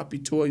poto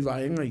whaapitoa I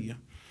vaenga ia.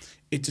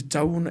 E te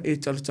tauna e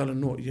tala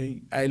noa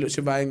iai. Ai lo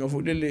se vaenga fu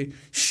le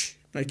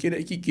ngai kere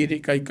iki kere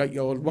kai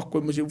o wako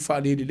e mase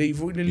ufale le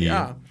fu le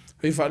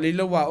Hei whale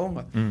la wa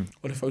onga.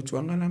 O le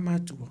whautuanga la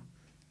mātua.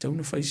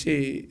 Tauna whai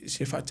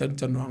se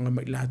whaatantanoanga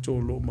mai lato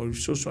lo mau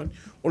soswani.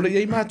 O le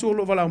iei mātua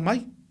lo walau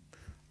mai.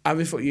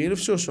 Awe fo I ere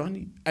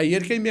soswani. A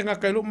iere kei mea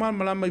ngakai lo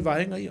mala mai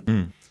vaenga ia.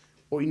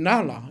 O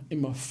inala, e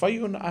ma whai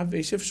ona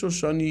awe se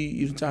soswani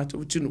I le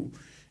tātou tinu.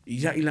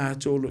 Ia I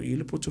lato lo I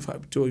le poto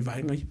whaapito I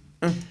vaenga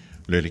ia.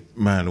 Lele,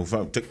 malo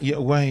fa ia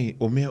wai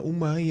o mea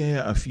uma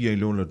ia a fia I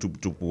lona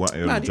tupu wa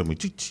e o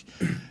tamititi.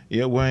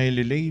 Ia wai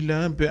le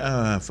leila pe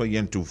a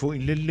whaiantu fo I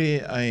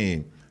lele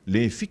ai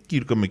le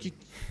fikir kamaki.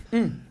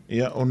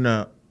 Ia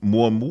ona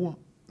mua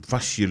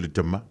fasi le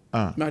tama.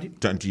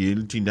 Tanti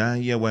ele tina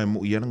ia wai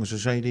mo ia nga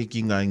sasaire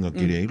ki nga inga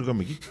kere ilu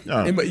kamaki.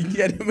 E ma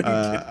ingia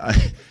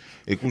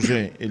E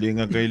kuse ele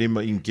nga kai le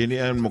ma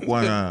inkene an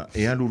makwana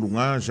e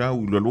alulunga sa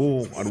u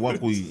lalo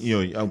arwako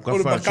I au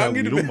kafa sa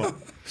u luma.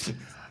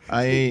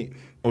 Ai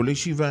o le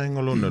siva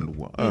ngolona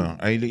lua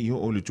ai le io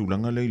o le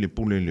tulanga le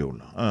pule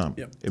leola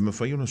e ma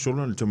fai ona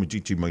sola le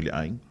tamititi mai le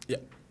ai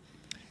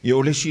ia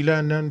o le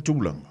sila nan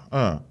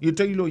tulanga ia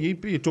tailo ia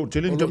pe to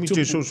tele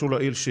tamititi so sola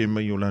el se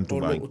mai o lan tu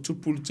mai o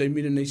tupul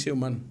taimina nei se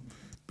man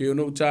pe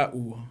ona uta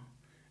ua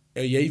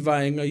e ia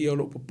vaenga ia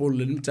lo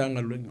popole le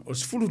tanga luenga o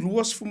se fulu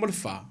luas fu mal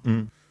fa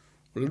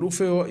o le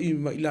lufeo I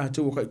mai la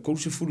to ka ko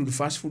se fulu le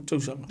fast food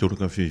tausanga to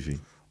ka fifi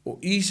o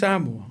I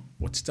Samoa,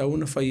 o te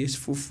tauna whai esi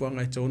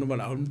fufuanga I tauna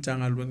wala au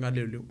mtanga luenga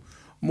leo.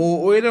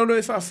 Mo o ere o e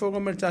whaafonga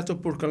me tato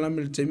por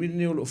kalame le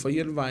temine o lo whai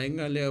ere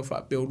vaenga leo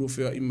whaapeo lo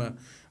whea I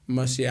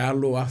ma se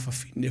alo a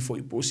whawhine fo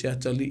I po se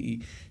atali I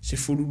se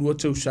fururua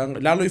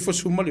tausanga. Lalo I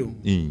fosuma leo.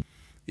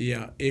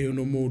 Ia, e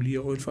ono mo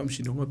lia o le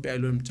whamsinonga pe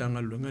ailo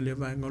mtanga luenga leo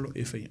vaenga lo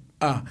e whai.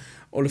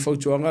 O le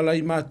whautuanga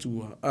lai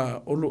mātua.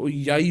 O lo o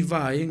iai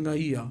vaenga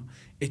ia.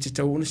 E te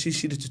tauna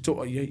sisi le te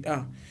toa iai.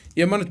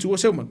 Ia mana tua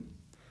seuman.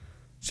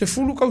 Se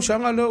fulu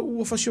kausanga leo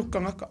ua whasioka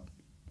ngaka.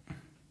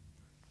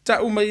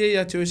 Ta umai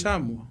e te o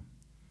Samoa.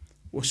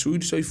 Wa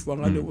suidi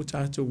soifuanga leo o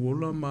tātou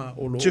wola ma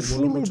o lo. Se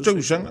fulu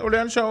tausanga, o le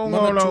ansa o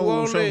ngā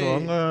lau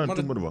sauanga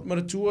tumarua.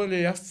 Maratua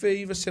le afe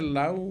iwa se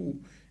lau,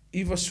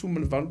 iwa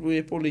sumale valu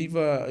e po le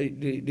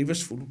iwa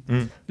se fulu.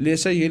 Le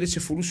sa i ele se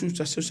fulu su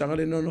tasau sanga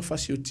le nono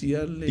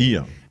fasiotia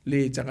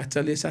le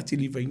tangata le sati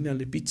li vaina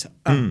le pizza.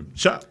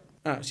 Sa?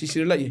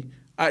 Sisire lai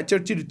e.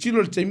 Te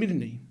tilo le taimiri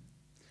nei.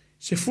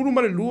 Se fulu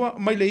ma le lua,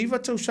 mai le iwa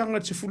tau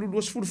sanga se fulu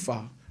lua se fulu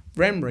wha.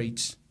 Ram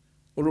rates.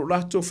 O lo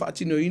lato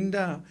whaatino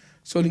inda,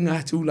 so li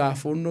ngā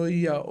tulafono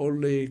ia o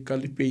le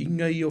kalipe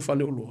inga i o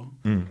whale o loa.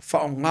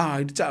 Wha o ngā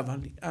i te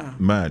tāwali.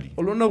 Mari.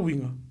 O lo na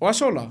winga. O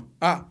asola.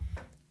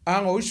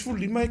 Ngā ois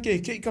fulu lima ke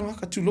i ka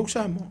ngaka tulok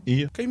sa mo.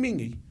 Kai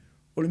mingi.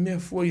 O le mea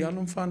fua i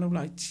alon whanau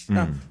laiti.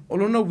 O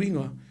lo na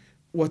winga.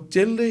 Ua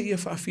tele ia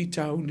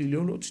whaafitau li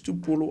leolo te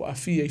tupolo a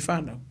fia i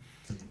whanau.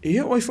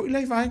 Ia, oi fo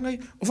ilai vai ngai.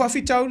 O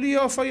whaafitau li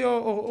o whai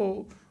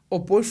o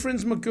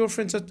boyfriends ma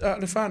girlfriends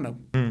le whanau.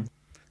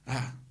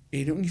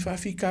 E reo ni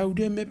whaafitau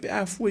lia me pe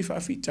a fua i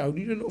whaafitau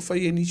li leolo o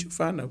whai e nisi o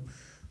whanau.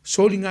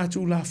 Soli ngā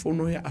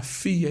tulafono ia a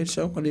fia i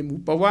sau kale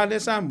mu. Pa wale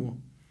Samoa.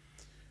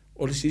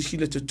 O le sisi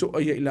le totoa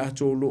ia i la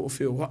tolo o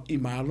wheo i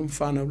maalum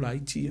whanau la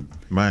itia.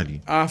 Mari.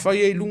 A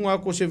whai e lunga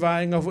ko se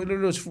vaenga fo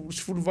ilelo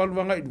sifuru valu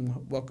wanga i lunga.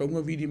 Wa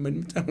kaunga vidi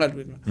mani mtanga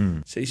luenga.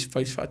 Se isi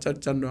whai whata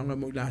tanu anga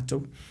mo i la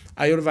tau.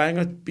 Ai o le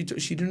vaenga pito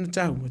isi duna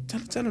tau.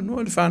 Tala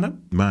noa le whanau.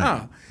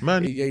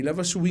 Mari. Ia i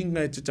lava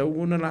suinga e te tau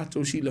ona la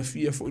tau si la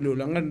fia fo ilelo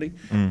langa nei.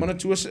 Mana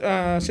tua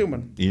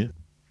seumana.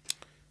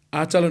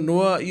 A tala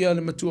noa ia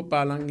le matua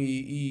palangi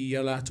i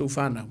a la tau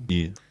whanau.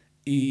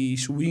 I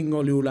suinga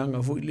o le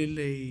ulanga fo i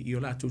lele i o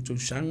la tau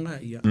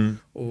sanga ia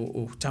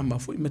o tama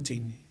fo i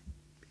matini.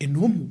 E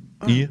nomu.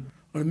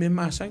 O le mea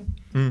masang.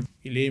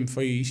 I le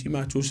mwhai isi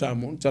mātua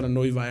Samoa, tala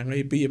noi vaenga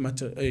e pia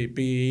mata, e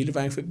pia le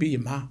vaenga whai pia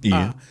maa.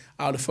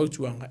 A le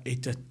whautuanga e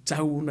ta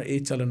tauna e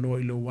tala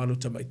noi lo walo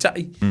tamai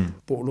tai.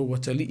 Po lo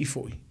watali i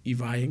foi, i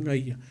vaenga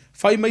ia.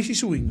 Whai mai si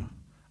suinga.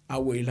 A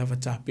ue lava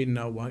tā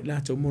pena wai,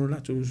 la tau mono la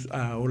tau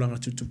o langa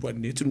tutupuani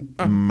ne tunu.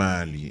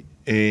 Mali.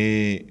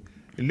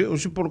 Le o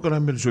se porkara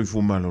me le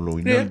soifu malolo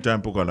ina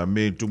tampo kala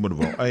me tumanu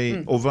va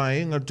ai o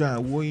vaenga ta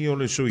ui o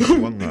le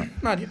soifuanga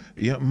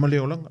ia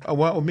maleolanga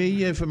awa o me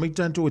ia fa mai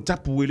tanto e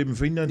tapu ele me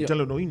fina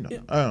tala no ina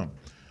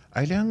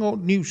ai le anga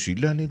New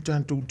Zealand le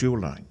tanto te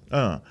online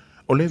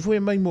o le foi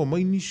mai mo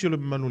mai nisi le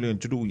manu le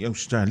antu i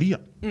Australia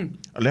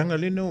le anga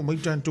le no mai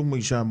tanto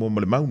mai sa mo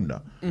le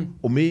mauna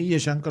o me ia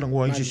sankara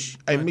ngwa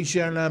ai me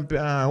sia la pe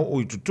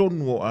o i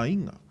tonu o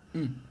ainga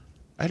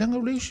ai langa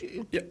ulesi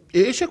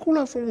e se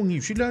kula fongo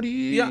ni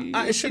silari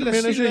e sila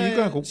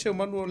se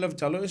manu le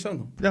talo e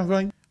sono ya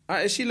vai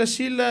e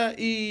sila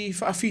i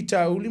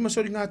faafita uli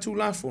masori ngā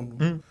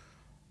tulafono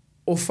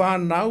o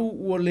whanau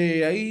o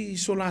le ai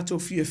so lato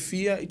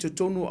fia i te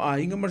tonu a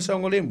inga marasau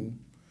ngalemu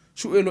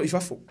su elo i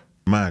fafo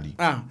mari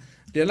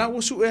le la o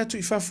su e atu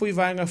i fafo i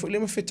vaenga fo le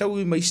ma fetau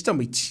i maista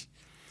maiti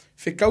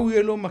fekau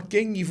elo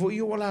makengi fo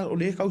i o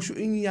le kausu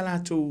ingi a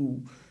lato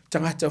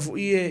tangata fo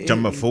ie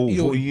tama fo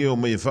ie o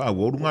me fa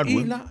o runga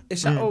ru ila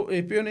esa o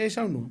e peone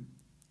esa no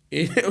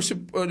o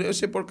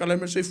se por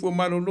kalama se fu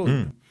malo lo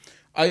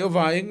ai o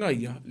vaenga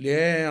ia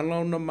le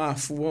ala na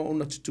mafu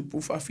ona tupu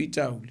fa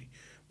fitauli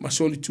ma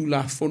soli tu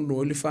la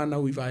fono le fa na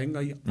wi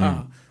vaenga ia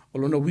o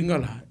lona winga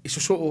la eso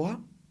so oa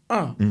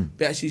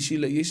pe si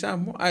le isa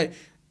mo ai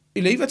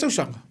ile iva tau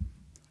sanga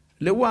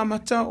le wa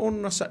mata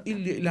ona sa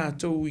ile la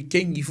to i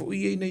kengi fo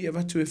ie nei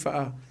ava tu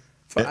fa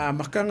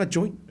makanga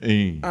join.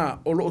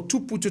 O lo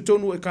tupu te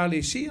tonu e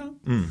kalesia,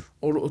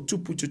 o lo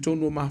tupu te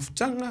tonu o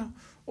mafutanga,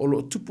 o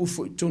lo tupu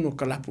fo tonu o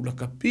kalapu la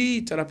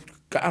kapi, tarapu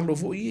ka alo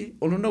fo ie,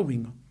 o lo na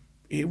winga.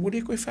 E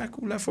wale koe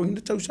whaku la fo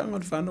hinda tausanga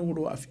le whana o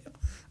lo afia.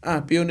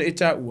 Peona e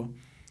tā ua.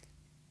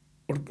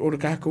 O le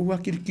kāka ua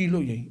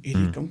kirikilo iei, e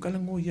re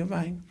kaunkalango ia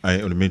vaenga.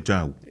 Ai, o le me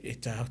tāu. E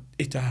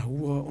tā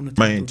ua o na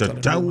mai e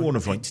tāu o na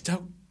whai. E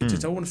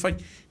tāu o na whai.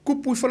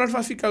 Kupu i whalar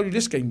whawhikau li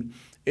leskaimi.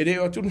 E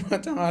reo atu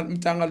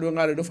matanga lua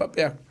ngare no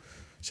whapeako.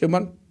 Se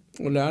man,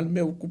 o le ale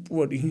mea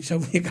ukupu ari, sa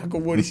ui kako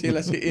wari se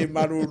la se e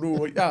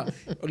maruru.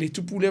 O le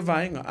tupu le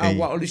vaenga.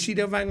 O le si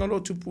le vaenga lo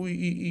tupu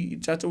i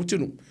tata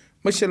utinu.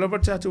 Mai se lava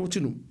tata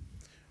utinu.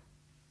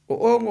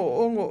 O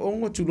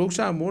ongo tu lo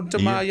sa mo ta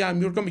ma ya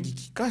mi orka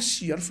miki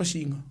kasi ar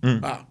fasinga.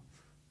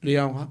 Le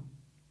anga.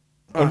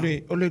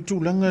 O le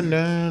tūlanga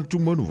na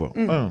tūmanuwa.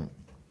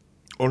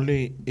 O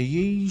le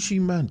e si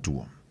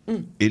mantua.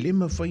 E le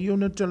mawhai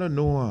ona tala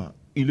noa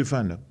i le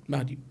whana.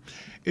 Mari.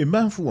 E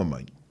mafua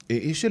mai.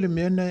 E se le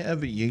mea nai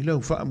ave i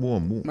eilau wha mua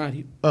mua.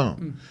 Mari.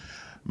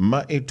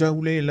 Ma e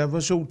tau le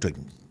lava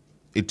sautangi.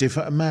 E te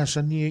wha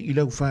maasani e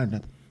ilau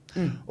whana.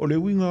 O le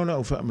winga ona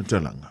o wha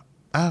matalanga.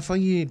 A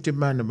whai e te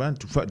mana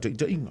bantu wha te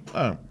inga.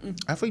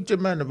 A whai te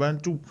mana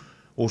bantu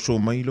o so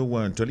mailo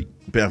wa tali.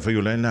 Pe a whai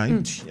o lai na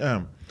iti.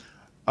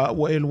 A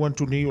wa elu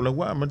antu nei o la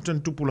wa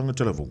amatan tupulanga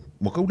talafo.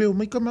 Wa kauleo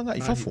mai kamanga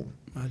i fafo.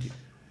 Mari.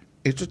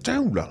 E te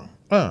taula.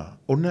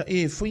 Ona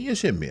e whai e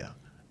se mea.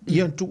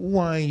 Ia tu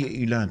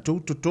uai i la tau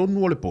to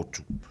tonu o le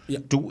potu.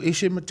 Tu e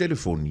se ma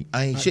telefoni.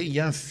 Ai se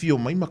ia fio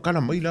mai makana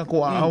mai la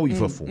ko a au i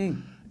fafo.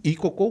 I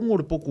ko kongo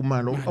le poku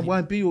malo. A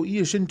wai pio i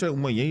e senta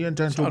umai e ia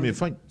tanto me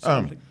whai.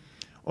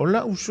 O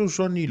la uso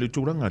soni le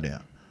turanga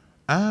lea.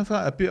 A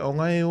wha ape o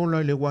ngai o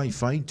la le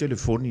wifi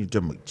telefoni te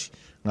maiti.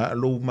 Nga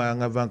lo ma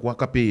nga va kwa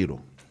kapero.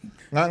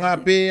 Nga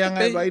pe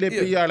nga vai le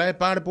pia la e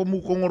pare po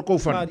mu kongo ko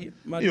fan.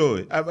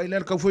 Yo, a vai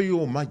le ka foi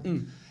o mai.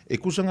 E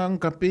kusanga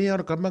ka pe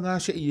ar ka manga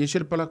se i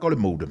se pala ko le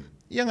modem.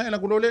 Ia nga la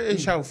ko le e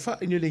sa fa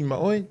ni le ma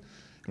oi.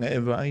 e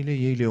vai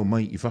le o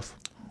mai I fafa.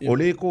 O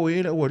le ko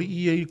e la wari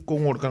I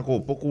kongor ka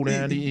ko poku le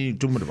ali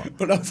tumarwa.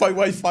 Para fai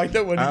wifi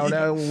da wari. A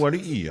la wari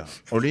ia.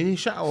 O le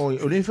sa o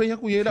le fa ya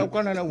ku e la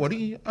kana la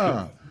wari.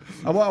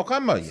 Awa o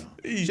kama ia.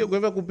 Se ko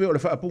va ku pe o le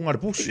fa punga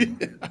pusi.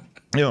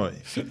 Yo.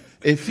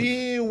 E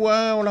fi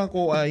wa o la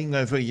ko a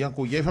inga fa ya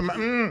ku ye fa ma.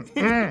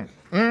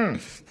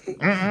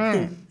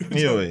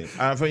 Yo.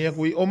 A fa ya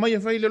ku o mai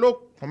fa le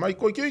lok. O mai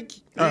ko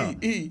kiki.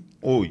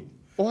 Oi.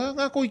 O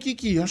nga ko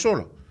kiki ya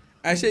sola.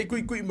 Ai sei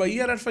kui mai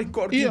era fai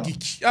kor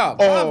kiki.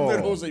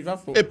 Pero sei va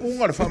fo. E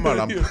punga fa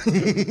mala.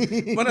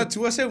 Mana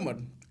tua se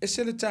man. E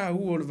se le ta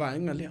u o le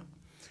vainga lea.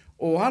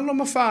 O halo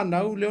ma fa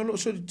na u le o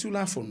so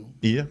tulafono.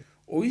 Ia.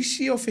 O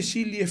isi o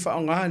fesili e fa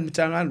nga ni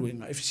tanga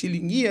luenga. E fesili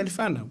ngia le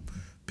fa na.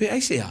 Pe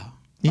ai se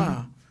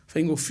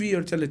fai ngo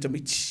fia tele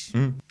tamiti.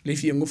 Le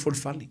fia ngo for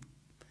fali.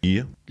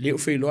 Ia. Le o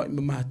fai lo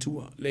ma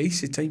tua. Le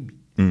ise taimi.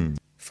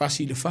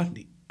 Fasi le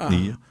fali.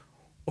 Ia.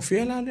 O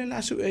fea la le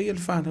la su e le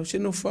whanau, se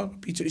no wha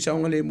pito I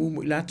saunga le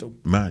mumu I lato.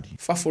 Mari.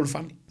 Whafo le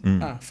whani.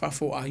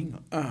 Whafo a inga.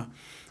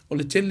 O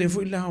le tele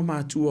fu I la o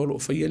mātua o lo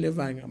whaia le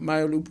vainga.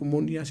 Mai o lupu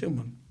moni a seu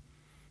man.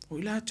 O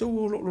I lato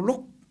o lo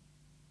lok.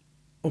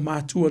 O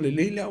mātua le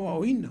leila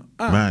o ina.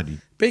 Mari.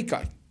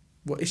 Peikai.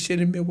 Wa e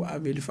sere me wa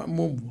ave le wha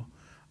momua.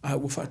 Wa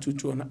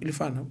whatutua na I le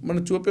whanau.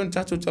 Mana tua pe on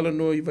tato tala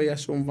no I vai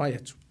aso on vai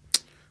atu.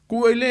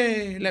 Kua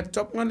le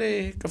laptop nga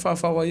le ka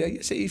whawhawa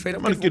ia se I whaira.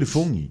 Mana kere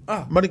fongi.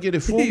 Mana kere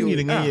fongi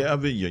le ngai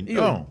ave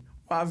ia.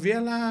 Wa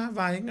vela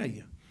vaenga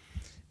ia.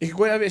 E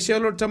koe ave se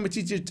alo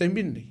tamatiti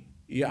taimini.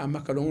 Ia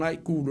amakalonga I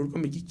kūlor ka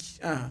mikiki.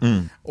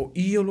 O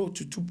I olo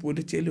tutupu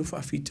le tele o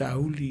whawhita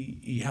uli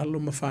I halo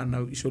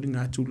mawhanau I sori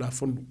ngā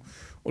tulafono.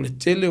 O le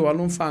tele o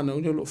alon whanau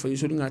le olo whai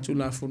sori ngā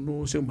tulafono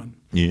o seu manu.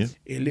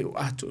 E le o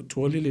ato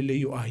tuole le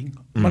leo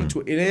ainga. Mana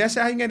tu e le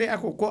asa ainga le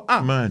ako ko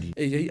Mari.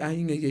 E yei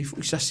ainga yei fu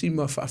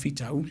isasima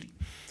whawhita uli.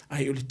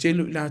 Ai o le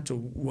tele I lato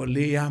ua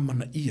le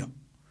amana ia.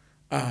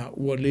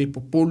 Ua le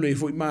popolo e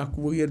foi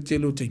māku ia le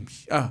tele o teimi.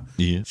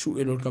 Su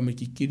e lor kama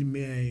kikiri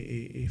mea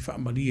e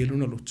whaamari e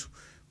luna lotu.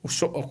 O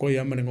so o koe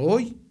amarenga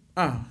oi.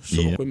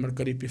 So o koe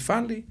markari pe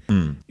whale.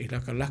 E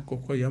laka lako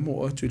koe amo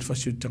o atu il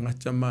whasiu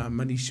tangata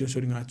manisio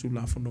sori ngā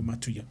tulafono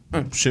matuia.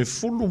 Se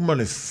fulu ma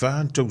le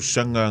whāntau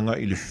sanga nga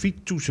I le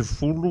fitu se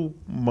fulu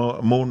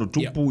mono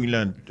tupu I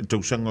la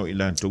tau sanga I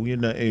la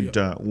tauina e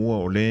ta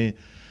ua o le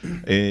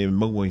e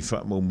maua I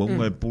wha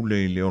maua e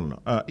pule I leona.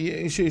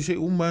 E se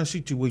uma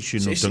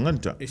situation o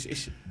tanganta.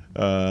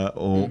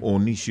 O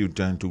nisi o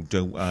tātou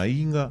tau a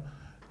inga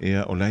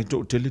ea o lai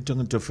tō tele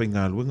tangata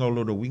whainga luenga o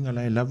lora winga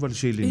lai lava le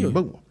se le ni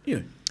maua.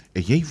 E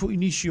yei fo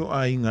inisio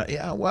a inga e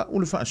awa o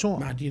le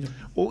whaasoa.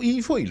 O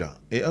I fo ila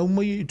e au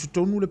mai I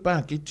tutonu le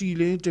pāketi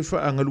le te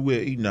whaangalue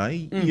I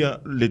nai ia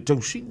le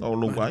tausinga o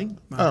longa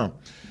inga.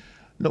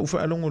 Na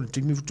ufa alongo le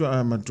timi futu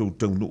a matou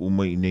tau no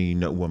umai nei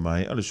na ua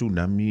mai ala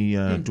tsunami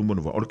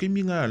tumonova. O le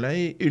kimi ngā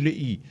lai ele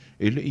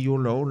I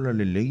ola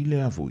le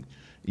leile a fui.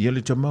 Ia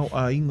le tamau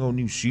a inga o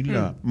New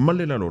Zealand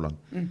male la lolang.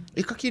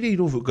 E ka kire I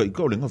rofu ka I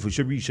ka o le nga fai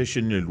se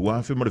recession le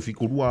lua fe mara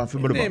fiku lua fe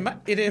mara ma.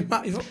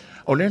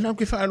 O le lau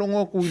ke wha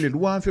alongo ko I le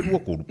lua fe lua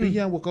koru. Pe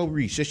ia waka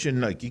recession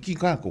na ki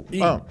kako.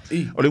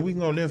 O le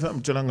winga o le wha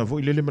mtalanga fo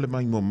I lele male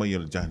mai mo mai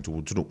ala jantu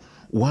o turo.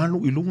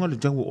 Walu I lunga le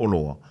tau o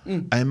loa.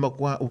 Ai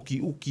makua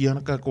uki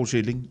ana ka ko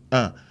se ling.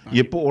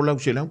 Ie po o lau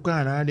se lau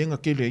ka ara lenga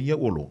ke le ia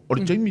o lo. O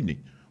le taimini.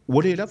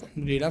 Ua le lava.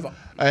 Le lava.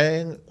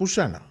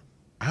 Kusana.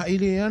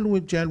 Ile alu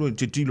e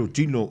te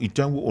tilo I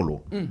tau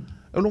olo. E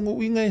longo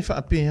winga e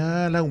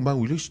whaapea lau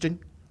mau I listing.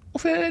 O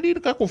whea ri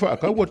ka ko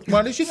whaakau wat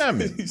male singa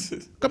me.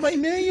 Ka mai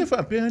mea I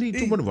whaapea ri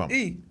tumanuwa.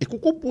 E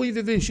kukupo I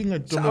veve singa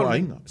tono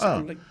ainga.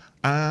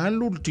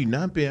 Alu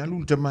tina pe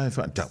alu tamai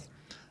whaatau.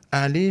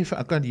 Ale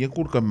whaakari e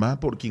kurka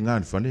mapor ki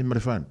ngā whale mare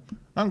whan.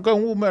 Anka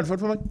ungu mea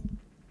whaatau.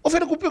 O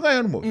whea kupe ngai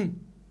anu mo.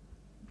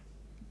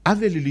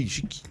 Ave le li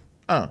Siki.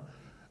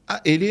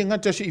 Ele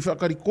ngata se I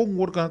whakari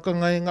kongor ka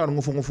ngai ngā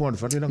ngofo anu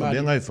whale langa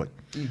lea ngai whai.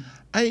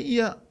 Ai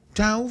ia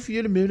tau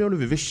fie le mele o le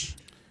vevesi.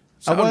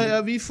 Awa e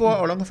a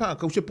vifoa o langa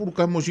whaakau se puru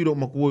ka mosiro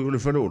makua I o le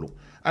whale olo.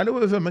 Ale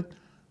wewe whamai.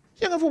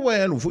 Ia ngā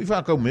fua anu fu I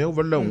whaakau mea o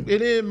walau.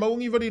 Ele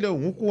maungi wari lau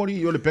ngukuari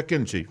I o le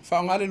pekense.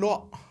 Whaangale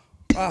loa.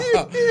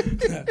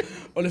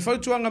 O le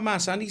whautuanga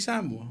māsani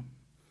Samoa.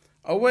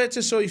 Awa e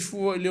te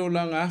soifua I leo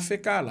langa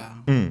Afrika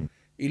la.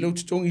 I lau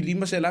tutongi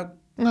lima se lau.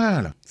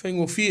 Ngāla.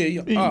 Whaingo fie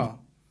ia.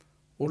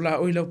 O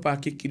la oi lau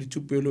pākeki le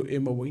tupelo e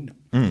mawaina.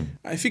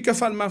 Ai fika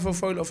whan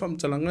mawhawhau lau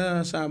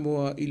whamtalanga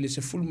Samoa I le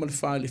se fulu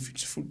malwha le fik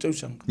se fulu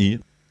tausanga.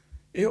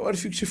 E o ar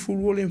fik se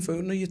fulu o le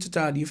mwhau na ia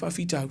tatari e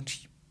whawhita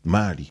auti.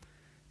 Māri.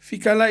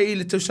 Fika la I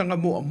le tausanga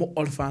moa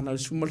o le whana le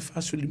su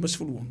malwha su lima se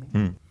fulu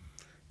ono.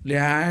 Le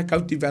a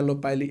kau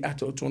develop ai le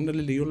ato o tona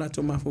le leo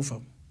lato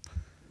mawhawhau.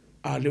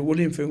 A le o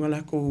le mwhau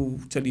ngala ko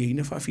tali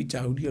eina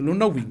whawhita auti a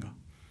lona winga.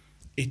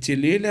 E te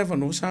le lewa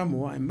no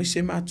Samoa e mai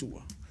se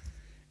mātua.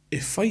 E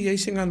whai ei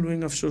se ngā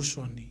luenga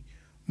fsosoni,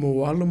 mo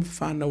walo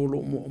mwhana o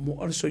lo mo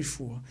ara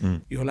soifua,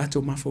 I o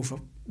lato mawhauwhau.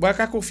 Wa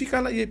kako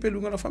fika la I e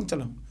pelunga la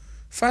whamtalang.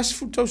 Fast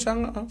food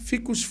tausanga,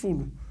 fikus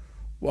fulu.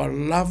 wa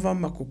lava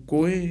ma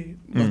kokoe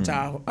ma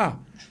tau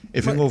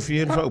e whenga o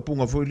fia le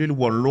whaupunga fo i lele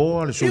wa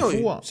loa le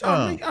sofua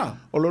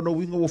o lo no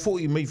winga o fo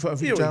i mei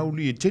whaafitau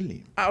li e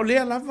tele o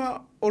lea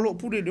lava o lo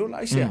pure leo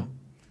la isea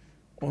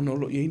o no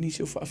lo iei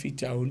nisi o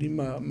whaafitau li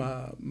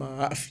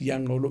ma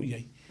afianga o lo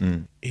iei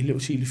e leo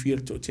si le fia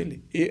to tele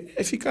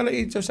e whikala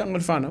e tau sanga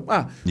le whanau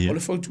o le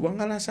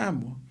whautuanga la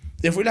Samoa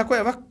e fo i la koe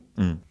avak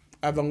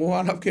avangoa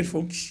ala ke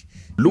fonki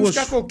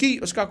Oskako ki,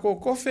 oskako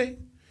kofe,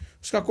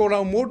 oskako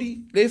lau modi,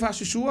 le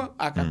whasusua,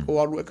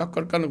 kako alu e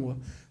kakarkanangua.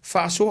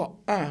 Whasoa,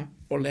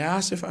 o le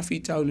ase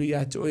whawhitau li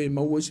ate, oe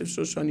maua se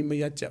sosani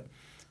mai ate.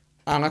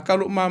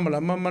 Ngakalo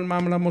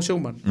mamala mo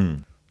seuman.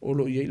 O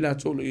lo iei la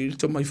tolo i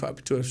rito mai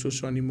whapitu e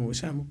sosani mo e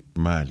Samoa.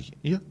 Mali,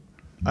 ia.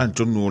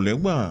 Antonu o le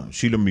ua,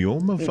 sila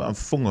mioma,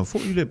 whaafonga fo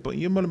i le pa,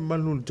 ia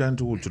malu le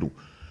tanto o tru.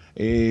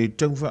 E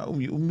tau wha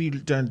umi le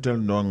tantal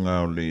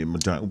noanga o le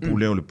mata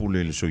upule o le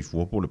pule le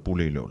soifua po le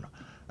pule le ola.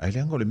 Ai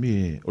leanga o le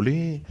me, o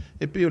le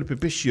e pe o le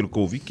pepesi o le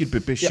koviki, le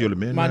pepesi o le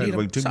mena, le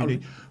waitangile,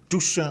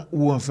 tusa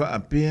ua wha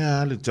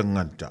apea le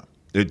tangata,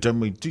 e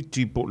tamai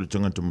titi po le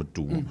tangata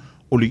matua,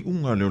 o le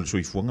unga le o le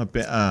soifuanga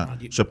pe a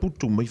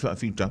saputu mai wha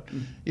afita.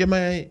 Ia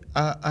mai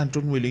a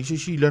Antonu ele se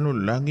si lano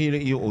langi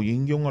le i o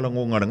yingyonga la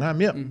ngonga nga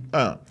mea.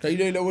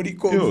 Kailo e la wari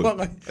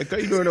kōwanga.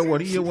 Kailo e la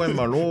wari e wai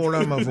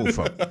malola ma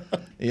fofa.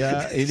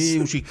 Ia ele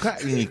usika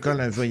i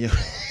kala e whaia.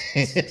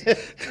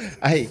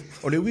 Ai,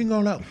 o le winga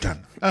o la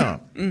utana.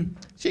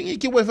 Singi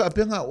ki wai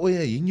whapenga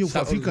oia inyo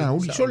whawhika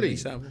uli sole.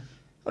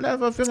 O le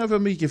whawhenga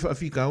whamei ke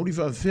whawhika uli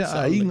whawhea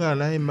a inga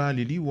lai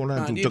maali liwa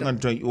la tu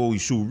tangantai o i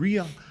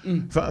Suria.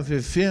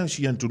 Whawhea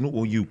si antunu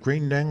o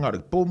Ukraine nanga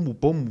pomu.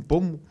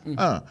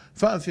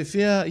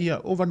 Whawhea ia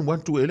o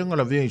Vanuatu e lenga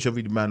la vea i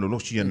savidi mano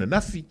losi ana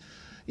nafi.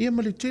 Ia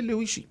male tele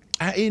o isi.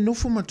 A e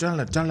nofo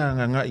matala tala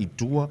nganga i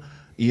tua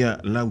ia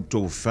lau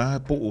tau wha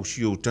po o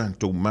si o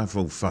tantou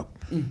mawhau whau.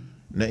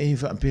 Na e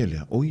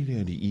whapelea o i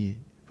rea di ie.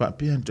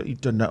 Whapeanta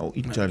ita na o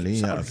ita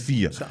lea a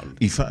fia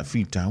i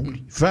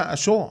whaafitauli.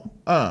 Whaasoa,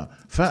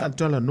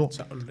 whaatala no.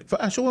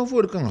 Whaasoa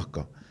fwere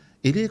kangaka.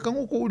 E le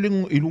kango ko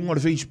i lunga le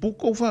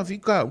Facebook o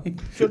whaafikau.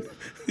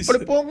 O le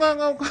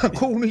pōnganga o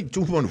kako ni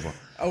tūmanuwa.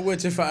 Au e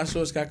te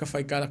whaasoa skaka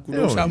whaikara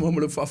kuno Samoa mo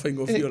le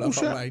whawhaingo fio la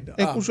whawaida.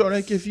 E kusa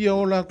rai ke fia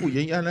o la ku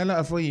iei ana la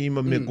a whai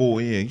ima me ko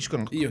e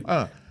iskanga.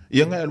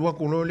 Ia ngai alua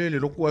kuno le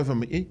loko ai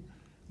whamai.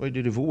 Wai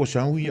te refu o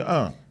sau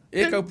ia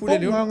e kau pule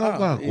leo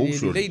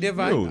lei de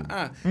vai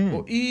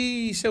o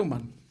I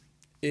seuman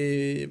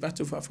e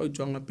vatu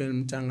whawhautuanga pēr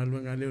mtanga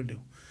luenga leo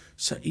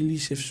sa ili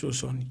se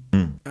sosoni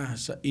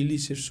sa ili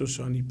se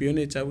sosoni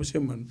pione tau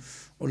seuman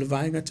o le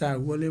vaenga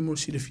tau ua le mo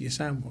sile fia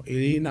Samoa e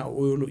le na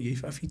o olo iei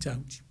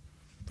whawhitauti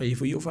pa i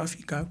fo i o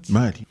whawhikauti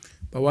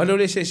pa walo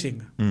le se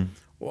senga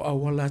o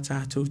awala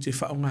tātou te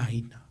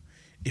whaongahina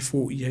e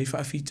fo iei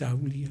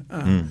whawhitaulia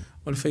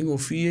o le whaingo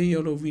fia i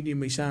olo vini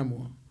mai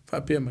Samoa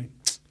whapea mai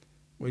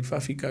o i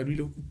whawhika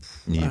rilo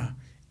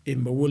e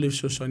maua le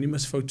sosoni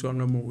mas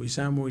whautuanga mo i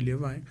Samoa i le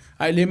vai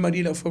ai le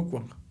marila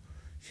whaukuanga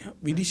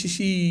vidi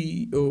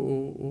sisi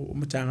o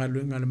matanga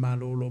luenga le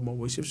malolo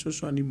mo i se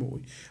sosoni mo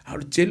i au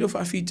le tele o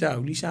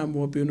whawhitau li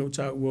Samoa pe ono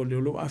tau o le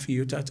olo awhi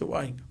o tātou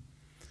ainga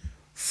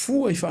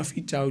fua i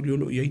whawhitau li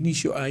olo i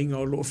inisio ainga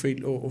o lo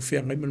o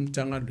whengai ma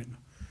matanga luenga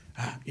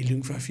e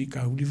lung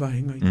whawhikau li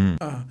vahenga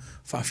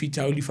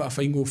whawhitau li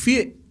whawhaingo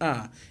fie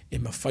e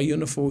mawhai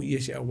ona fo i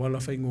e se awala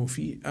whaingo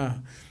fie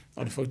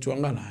o le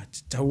whautuanga la,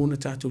 tau ona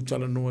tātou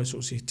tala noa so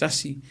se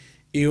tasi,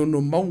 e ono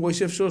maungo i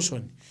sef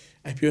sosoni,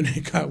 ai pione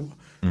kaua,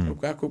 o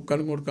kako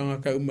karango kanga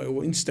kau mai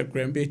o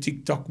Instagram, be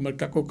TikTok, mai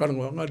kako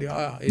karango ngari,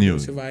 e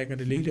se vai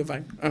ngari leile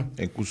vai.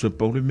 E kusa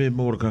paule me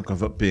mora kaka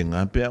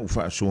whapenga, pia u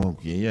whaasoa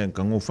ki, e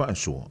kango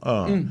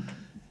whaasoa.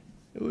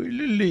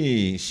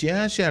 Lili,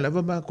 sia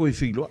lava ma koe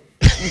whiloa.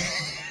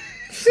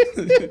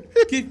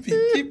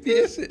 Kipi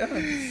ese,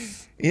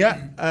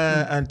 Ia,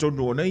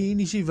 Antonu, ona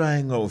ini si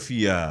vaenga o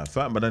fia,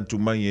 whaamanantu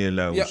mai e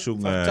la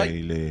usunga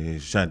i le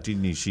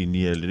santini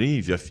sini e le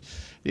rifiafi.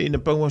 E na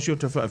paua sio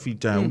ta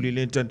whaafita uli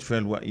le tanti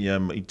whalua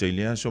i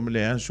Italia, so me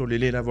le anso le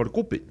le la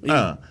vorkupe.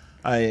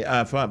 Ai,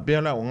 a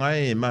whaapea la o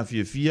ngai e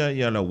mafia fia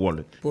i ala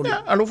wallet.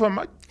 Ia, alofa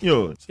mai.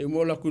 Se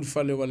mo la kur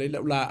fale wale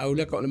la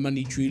aule ka o le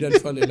mani tuila le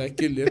fale la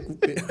ke le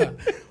kupe.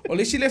 O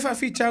le si le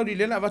whaafita uli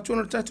le la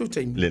watuana tātou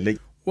taimi. Le.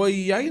 Wa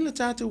iai na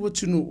tātou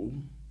watunu,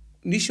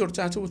 nisi o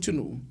tātou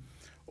watunu.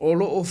 O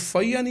lo o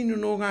whaiani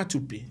no ngā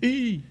tupe.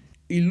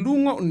 I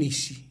lunga o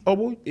nisi.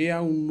 E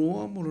au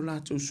noa mo lo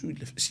lātou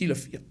sila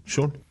fia.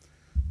 Son.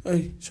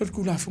 Ai, so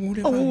ku la fungu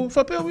le vai.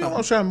 Whapea mi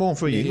o Samoa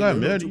whai ngā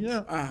meri.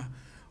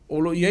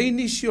 O lo iai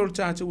nisi o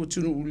tātou o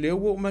tunu u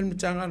leo o mani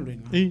matanga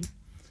luenga.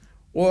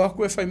 O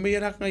aku e whai mea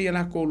raka i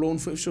alako o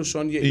loan fo so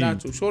son i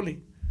lātou sole.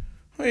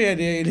 Hoi e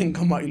rea i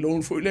lenga mai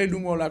loan fo i le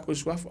lunga o lako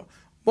swafa.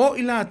 Mo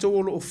i lātou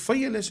o lo o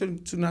whai ele so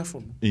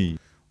tunafono.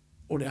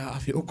 O le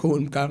hafi o kou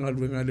mkanga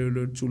luenga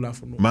leo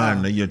tulafono.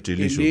 Mana ia te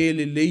liso.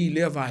 Le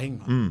le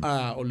vahenga.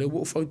 O le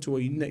wo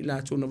whautua ina i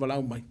lātou na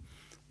walau mai.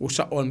 O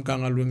sa o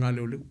mkanga luenga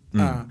leo.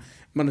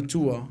 Mana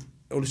tua,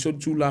 o le so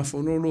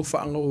tulafono lo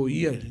whaanga o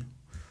ia.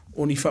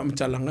 O ni wha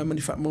matalanga, ma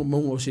ni wha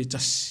maunga o se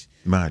tasi.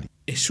 Mari.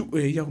 e su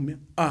e iau mea.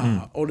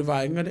 O le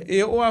vaenga le.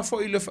 E o a fo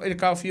i le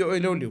kawhia o e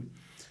leo leo.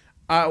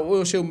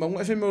 O se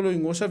umaunga e wheme o lo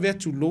ingosa vea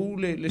tu lou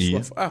le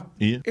suafa.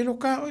 E lo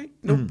ka oi.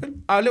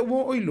 Le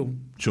ua oi lou.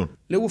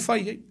 Le ua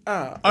whai ei.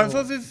 A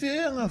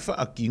whawhewhenga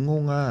whaakingo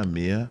ngā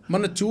mea.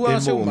 Mana tua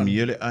se umana. E mo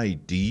mia le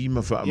ID,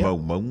 ma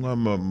whaamaunga,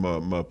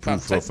 ma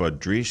proof of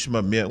address,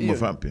 ma mea uma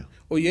whaapea.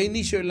 O iei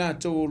nisi o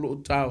lātou o lo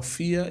tau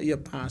fia ia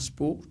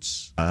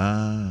passports.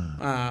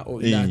 O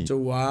i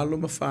lātou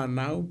alo ma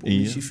whanau, po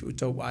nisi fi o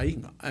tau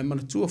ainga. Ai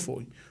mana tua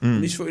foi.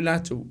 Nisi foi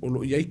lātou o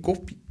lo iei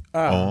kopi.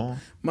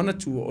 Mana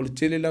tua o le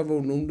tele lava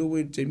o nonga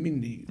we te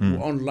mini, o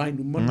online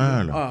o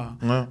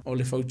mana. O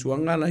le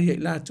whautuanga la iei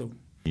lātou.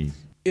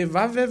 E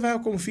vave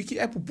kong fiki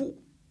e pupu.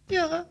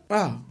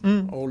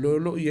 O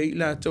lolo iei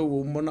lātou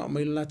o mana o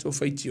mai lātou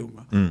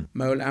whaitionga.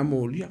 Mai o le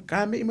amolia.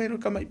 Ka mei mai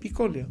roka mai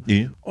pikolea.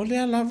 O le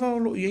alava o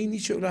lo iei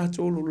nisi o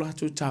lātou o lo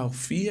lātou tau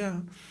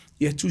fia.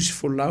 Ia tusi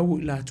folau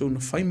i lātou na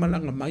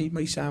whaimalanga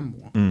mai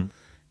Samoa.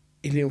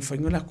 E leo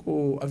whaingala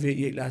ko ave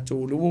iei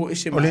lātou le o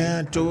ese mai. O le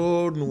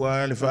ato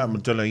nua le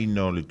whaamatala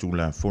ina o le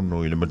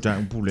tulafono i le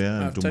matampu le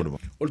ato marawa.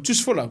 O le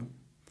tusi folau.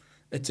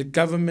 It's a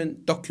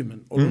government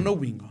document. O lona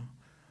winga.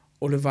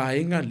 O le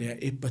vaenga lea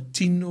e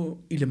patino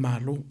i le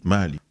malo.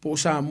 Mali. Po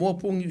Samoa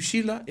po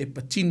Ngiusila e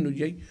patino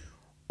iei.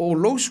 O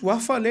lo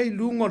suafa lea i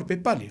lunga o le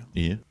pepalia.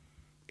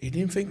 E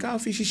le mwhenka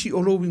awhisisi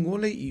o lo wingo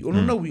le i o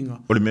lona winga.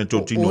 O le mea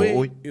tōtino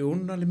oi. E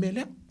ona le mea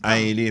lea.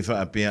 Ai le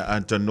whaapea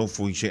ata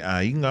nofo i se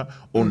ainga,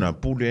 o na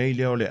pule ai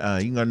lea o le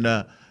ainga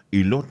na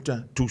i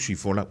lota tusi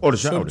fola. O le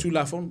sao le? So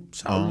tulafono,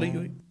 sao le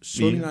ioi.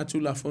 So ngā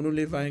tulafono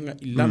le vaenga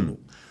i lalo.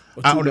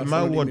 O le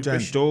mau o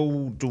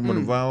tātou tu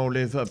manuvao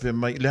le whaapea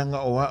mai,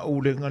 leanga o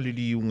au le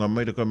ngalili unga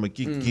mai raka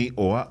makiki,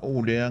 o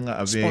au leanga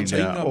a vea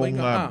lea o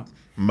ngā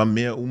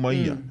mamea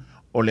umaia.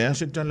 O le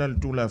ase tala le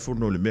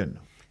tulafono le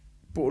mena.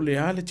 Po le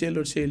ale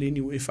telo se le ni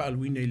e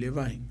whaaluina i le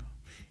vaenga.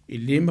 E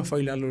le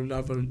mawhai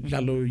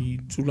lalo i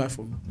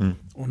tulafono.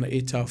 Ona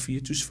e tau fia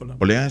tusifala.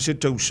 O le ase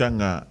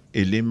tausanga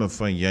e le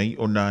mawhai ai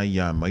o nā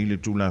ia mai le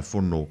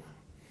tulafono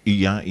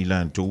ia i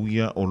lātou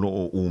ia o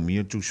loo o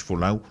mia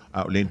tusifolau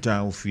a le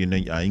tau fia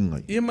nei a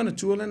ingai. Ia mana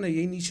tuala na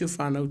iei nisi o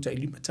whanau ta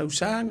ilima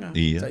tausanga.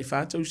 Ta i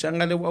wha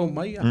tausanga le wau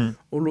mai a.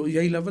 O lo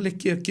iei lava le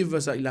kia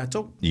kiva sa i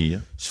lātou.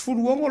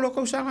 Sfuru ongo lo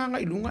kausanga nga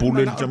ilunga.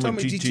 Pule le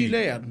tamatiti.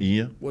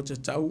 Wata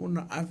tau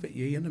ona ave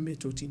iei ana me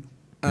tōtino.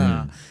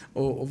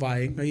 O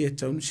vaenga ia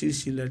tau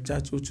sisi le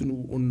tātou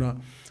tunu ona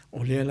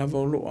o lea lava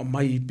o lo a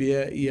mai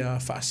bea ia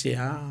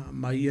whaasea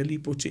mai ia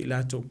lipo te i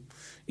lātou.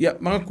 Ia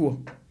mga kua.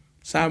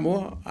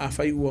 Samoa a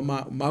whai ua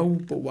mau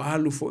po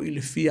wahalu fo i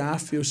le fia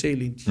awhi o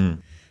Seilinti.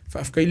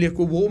 Whaafkai lea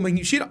ko wo mai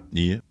ngiusira.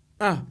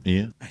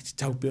 Ai te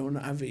tau pe ona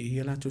ave i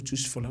ia lātou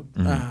tusifolau.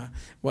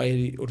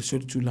 Wai o le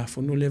sori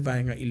tulafono le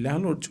vaenga i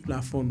lalo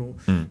tulafono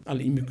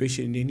ala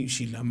immigration ni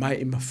ngiusila.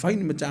 Mai e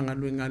mawhaini matanga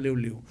lue ngā leo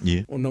leo.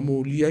 O na mo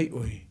liai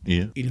oe.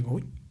 I le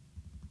ngoi.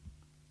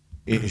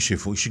 E se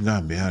fo isi ngā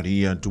mea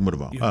ri a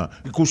tumarawau.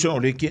 I kusa o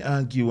le ke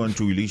a ki o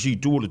antu i le isi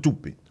tu o le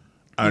tupe.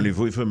 A le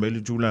foi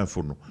famele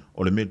tulafono.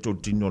 O le meto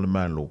tino le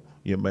malo.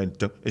 Ia mai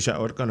tau. E sa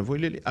ora kana foi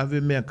lele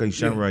ave mea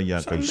kaisara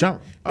ia kaisara.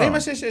 E ma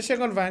se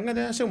ngon vaenga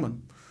de se man.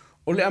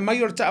 O le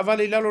amai o le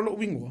taavale i lalo lo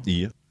wingoa.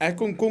 Ai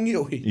kongi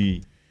o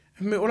he.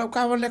 Me o la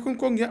kawa le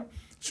kongi ya.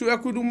 Su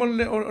aku duma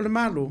o le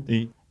malo.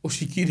 O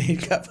Siki nei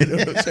ka pere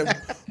o se.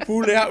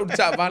 Pule a o le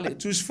taavale.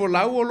 Tus fo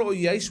lau o lo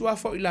iai su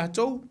afo i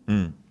latou.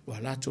 Wa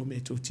latou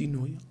me to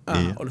tino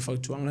ia. O le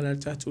fautuanga le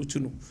tatou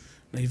tunu.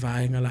 Nei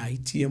vaenga la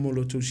itia mo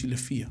lo tau si le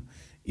fia.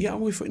 Ia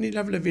o fo ni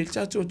lava le vel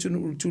tatou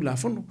tunu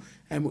tulafono.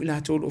 Ai mo i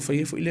latou lo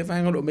fai fo i le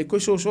vaenga lo me koe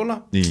sola.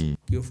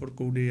 Ia for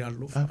ko le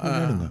alofa.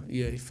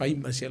 Ia fai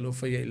ma se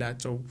alofa ia i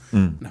latou.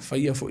 Na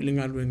fai fo i le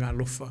ngalue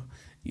ngalofa.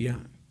 Ia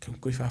kan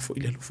koe fa fo i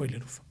le alofa.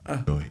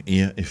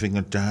 Ia e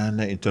whenga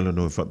tāna e tala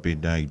no e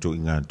whapeda i to i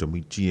ngā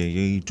tamitia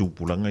i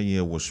tūpulanga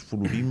ia o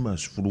sifuru lima,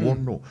 sifuru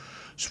ono,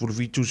 sifuru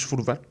vitu,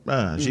 sifuru vat.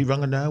 Si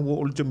vanga nā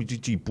o le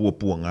tamititi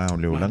pua ngā o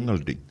leo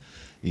langaldi.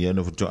 Ia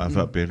no foto a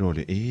whapero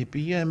le e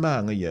pia e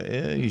maanga ia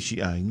e isi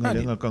a inga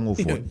lenga kango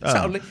foi.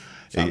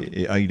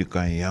 E aile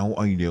kai au,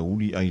 aile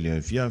uli,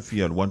 aile fia,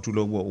 wantu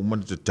lau wa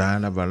umana te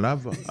tāna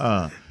lava.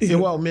 E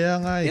wa o mea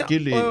ngā e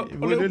kele.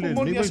 O le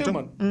upumoni a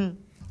seuman.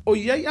 O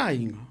iai a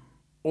inga.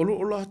 O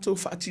lo atou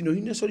whaatino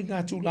hina sori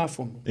ngā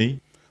tulafono.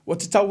 Wa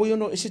te tau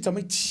ono e se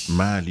tamaiti.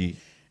 Mali.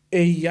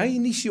 E iai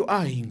nisi o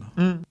a inga.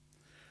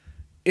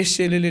 E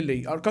se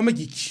lelelei. Ar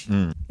kamagiki.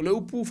 O le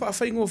upu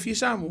whaafai ngō fia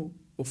Samoa.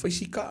 O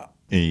whaisika.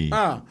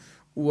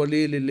 Ua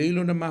le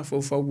leilo na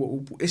mafau fau ua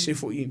upu ese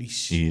fo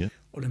inisi.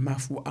 O le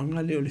mafu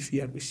anga leo le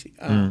fia wisi.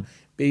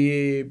 Pe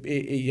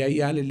e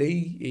iai ale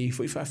lei e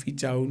fo i whaafi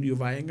tau ni o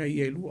vaenga i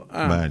elua.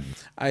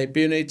 Ai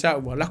pe nei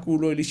tau wa laku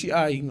ulo ilisi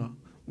a inga.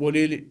 Ua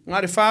lele.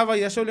 Ngare whaava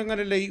i aso le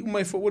ngare lei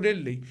umai fo ua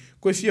lele.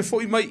 Koe fia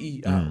fo i mai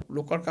i.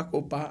 Lo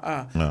karkako pa.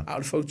 A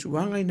le fau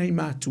tuanga i nei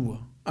mātua.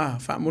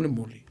 Wha mole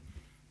mole.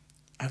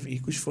 Ave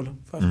i kusi fola.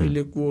 Whawhai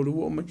le kua o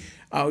lua o mai.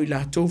 A o i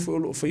la tofu o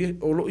lo whaia.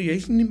 O lo i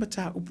eini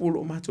mata upu o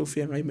lo mātou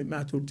whia ngai mai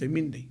mātou te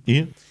minei.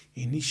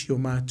 E nisi o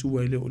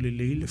mātua i le o le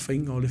leile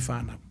whainga o le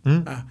whanau.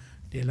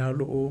 le la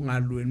lo o nga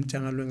lu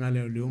mtanga lu nga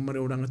le o mare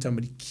o ranga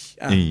tamariki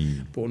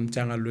po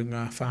mtanga lu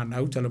nga fana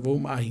au tala vo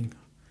mainga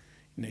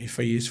nei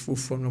fai es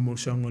fufonga mo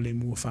sanga le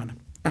mu fana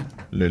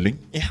Lele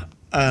ya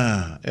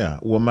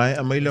ua mai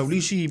a mai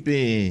laulisi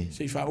pe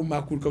sei fa o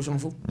ma kul ka sang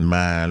fo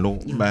malo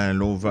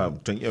va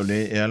tan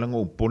le e ala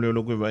ngo pole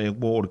lo que vai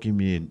bo or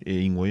kimi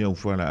e ingo ya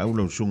ufala au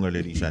lo sunga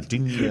le risa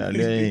tini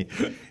le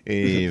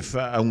e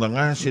fa un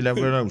nga se la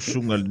vera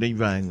sunga le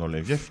vai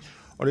ngole chef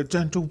o le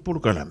tanto por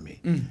kalame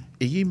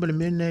e yimba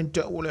mena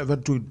ta o le va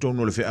tu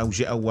tono le fe au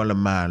se au ala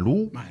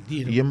malu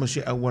ye ma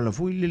se au ala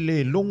foi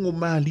le longo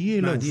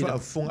mali la fa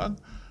fonga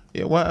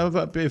e wa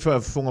va pe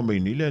fa fonga mai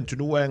ni le tu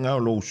wa nga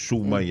lo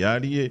suma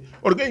yari e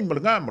or game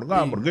marga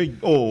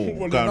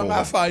o ka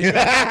no fai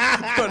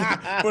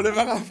o le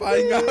va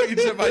fai nga i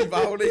se vai va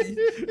o le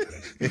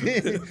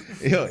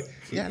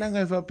ya la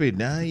nga va pe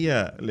na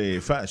ya le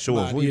fa so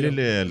foi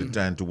le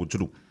tanto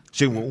tu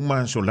se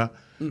uma sola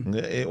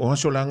e o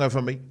sola nga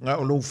fa mai nga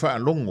lo fa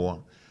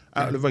longo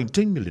a le vai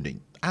tingile ding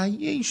ai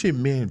e se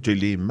me te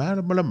le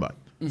mar malama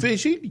fe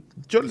sili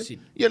jole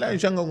ya la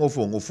janga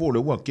ngofo le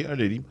wa ke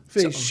ale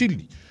fe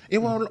sili e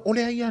wa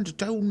ole ai ante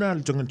tau na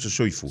le tanga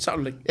soifu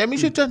e mi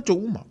se tanto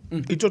uma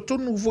i to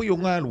tonu vo yo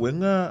nga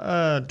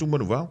luenga tu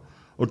manu va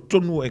o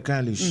tonu e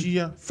kale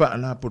sia fa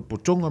la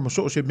potonga ma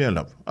so se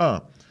mela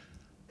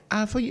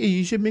a fa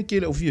e se me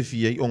ke le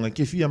ofia o nga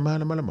ke fia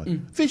mala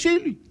fe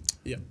sili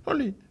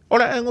ole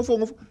ola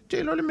ngofo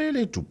te lo le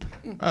mele tu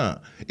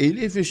e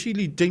le fe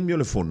sili temio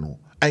le fono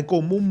ai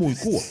ko mumu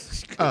ku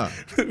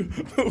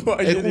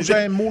e ku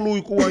sai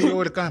mulu ku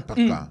yo le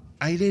kapaka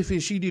ai le fe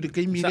sidi de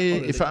ke mi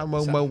le e fa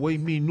ma wei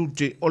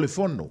minute o le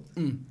fono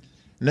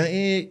na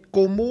e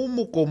ko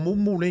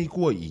mumu nei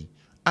ku ai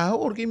a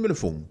or ke mi le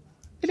fono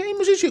ele ai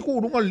mo se ku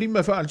runga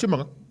lima fa al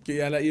chema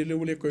ke ala i le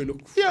ule ko lo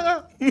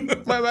ya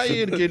ma va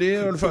ir ke le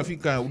o fa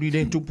fika uli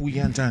le tupu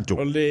yan tanto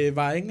o le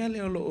vaenga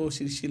le o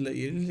silsila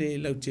i le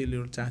lau te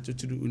le o tanto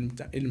tu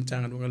il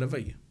mtanga no la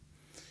vai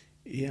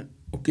ia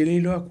o ke le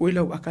lo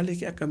akuela o akale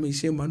ke aka mai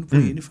se manu po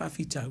ni fa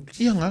fita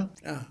ia nga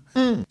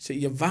se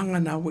ia vanga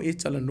na o e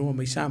tala no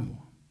mai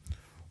Samoa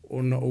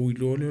ona o i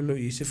lo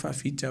i se fa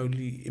fita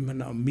uli e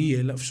mana mi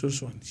e la so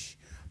sonsi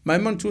mai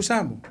man tu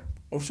Samoa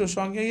o so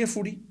songa e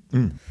furi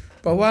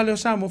pa wale o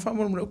Samoa fa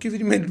mo o ke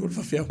vidi men lo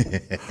fa fia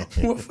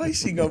o fa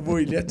singa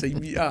boy le ta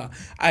mi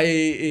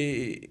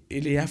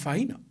ele ya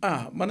faina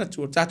mana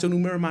tu tato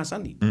numero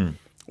masani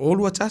o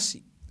lo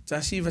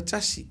tasi va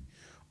tasi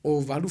o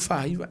valu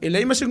faiva e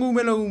lei masengu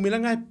mela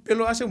ngai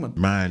pelo ase man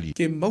mali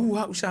ke mau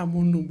ha usa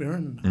mo numero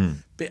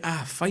pe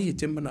fai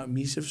te mana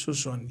mi se so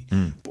soni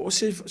po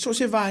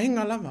se va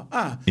enga lava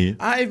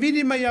e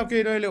vidi mai au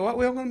ke le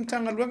o ngam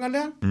tanga luanga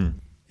le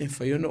e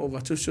fai ona o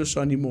vatu so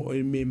soni mo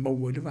e me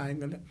mau le va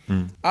enga le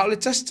le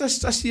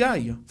tas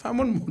ia fa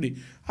mon moni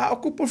o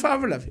kupo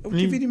favela o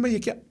ke vidi mai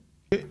ke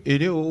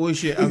ele o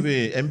se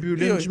ave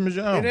ambulance me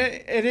ja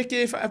ele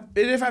ke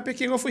fa pe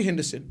ke ngo foi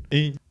Henderson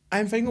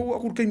I'm finding a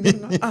walk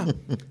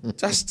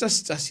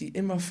just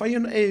e ma fai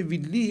ona e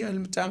vili al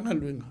mtanga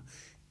luenga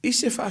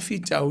ise fa fi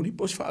tauri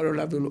pos fa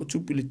la velo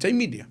tupile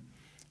timidia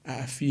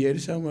fier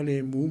sa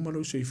male mu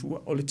malo seifu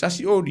o le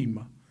tasi o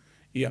lima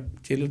ia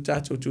ke le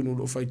tato tu no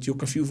lo fai tio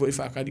ka fiu foi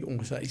fa ka di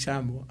onga sa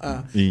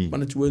Samoa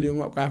mana tu ele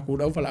nga ka ko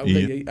da fa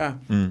la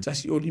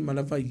tasi o lima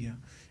la vai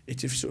e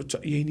te fiso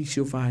e ni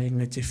sio fa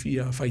nga te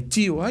fia fai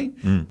tio ai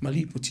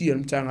mali po tia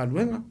mtanga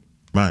luenga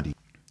mari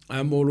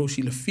molo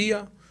si la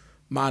fia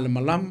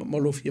malamalam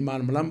malofia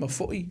malamalam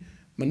foi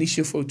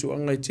manisio foto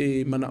anga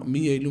te mana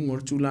mi e lungo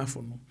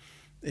tulafono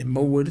e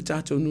mau le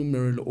tato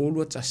numero le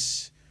olu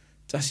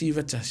tasi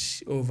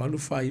o valu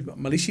faiva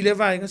malisi le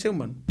vai nga se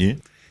man e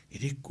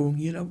ko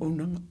ngi la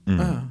bona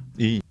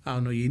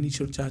no yeni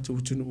so tato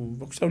tunu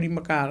va sa ni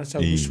makara sa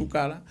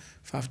sukala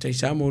fa ftai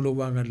Samoa lo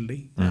wanga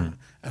le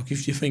a ke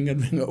fie fenga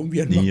nga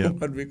umbia no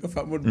ko ka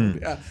fa mo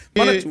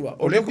mana tua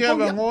o le ko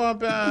va ngoa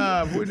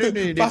pa vuile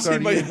ni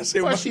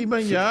pasi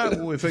mai ya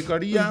o e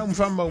fekaria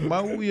fama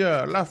mau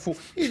ya lafo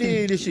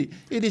ele se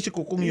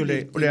ko kungi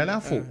le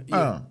lafo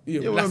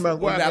eu ma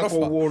gua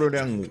ko woro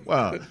le ngu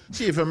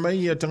si fa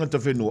mai ya tanga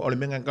tafenu o le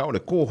menga ka o le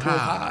ko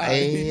ha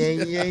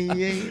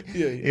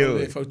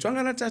eu fa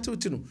tanga na tato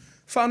tunu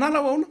fa na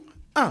la wona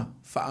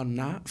fa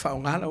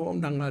ngala o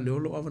nanga le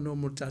lo ava no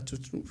mo tato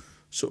tunu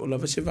so la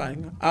va se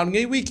vainga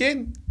ngai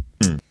weekend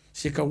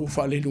se ka u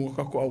fa le lunga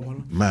ka ko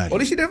awala o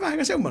le si de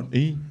vainga se man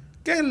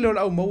ke lo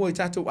la mo o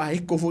tato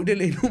ko fo de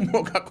le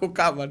mo ka ko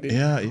kava de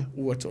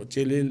o to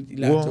tele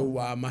la to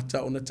wa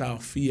mata ona ta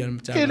fia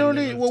mata ke lo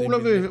le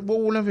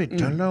wo la ve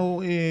tala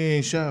o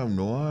e sa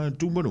no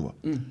tu mo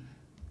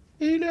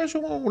ile so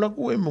ngo la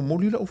ko e mo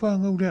li la fa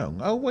nga u le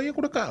nga wa ye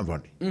ko ka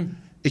va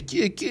e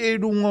ki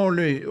lunga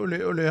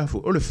ole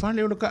afu ole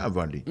fale ole ka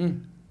avali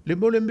le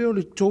bole me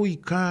ole toi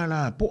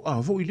kala po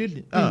avo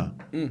ile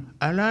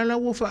ala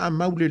wo fa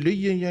maule le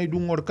ye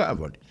lunga ka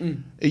avali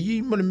e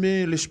yi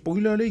me le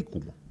spoiler le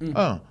ku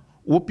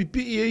o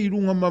pipi e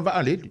lunga ma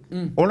vale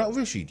ola o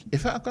vesi e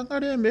fa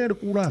kangare me le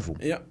kulafu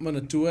ya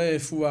mana tu e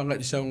fu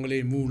anga sa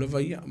ngale mu la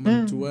vai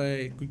mana tu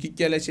e ki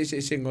kele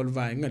se ngol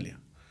vai ngale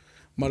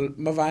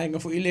ma vaenga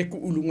fo ile ku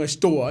ulunga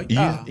store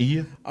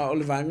o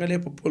le vaenga le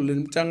popole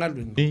mtanga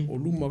lunga o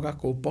luma ka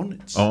ko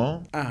bonnets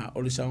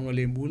o le saunga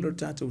le mula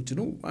tatu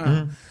tunu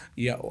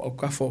ia o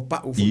ka fo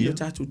pa u fo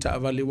tatu ta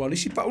vale wale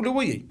si pa u le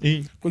wai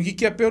ko ki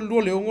kia pe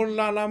lo le ngol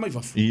la mai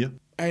va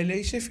ai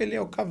le se fele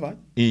o kava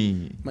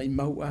mai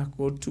mau a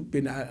ko tu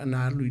pena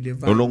ana lu le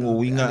va o longo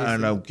winga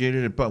ana o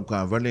kere le pa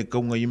ka vale ka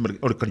unga imar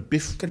o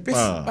kalipef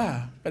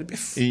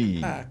kalipef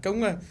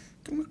kaunga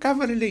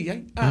kava le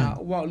ai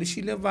wa le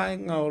si le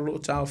vaenga o lo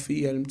tau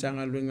fi el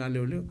mtanga luenga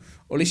leo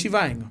o le si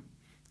vaenga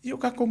io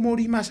ka ko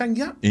mori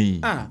masanga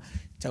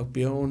tau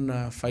pe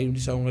ona fai un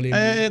saunga le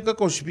ka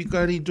ko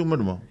spikari tu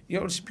mano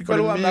io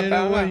spikari wa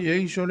ka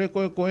e so le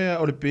ko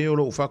o le pe o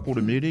lo fa ku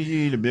le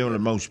meri le be o le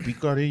mau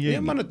spikari e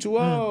mana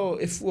tua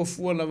e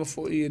fu lava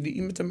fo i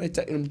imita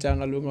meta il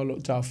mtanga luenga lo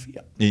tau fi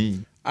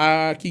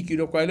ki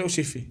lo kwa le o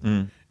sefi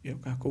eu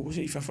ka ko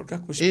se fa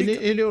ka ko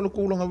ele o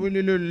ko longa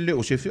le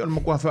o se fi al mo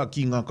kwa fa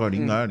ki nga ka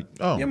ringa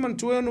ya man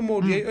tu no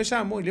mo li o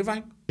sa mo le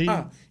vai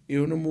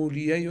eu no mo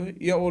li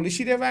yo o le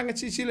si le vai nga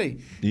si le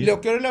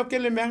ke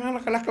le me nga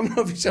la ka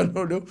mo fi sa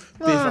no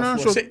pe fa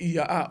fo se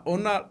ia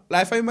ona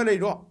la fa ma le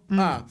do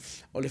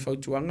o le fa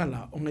tu nga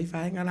la o ngai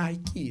fa nga la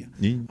ki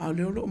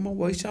le o mo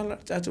wa sa la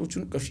ta tu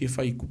ka fi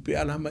fa ku pe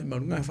ala mai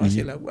ma nga fa se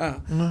la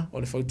o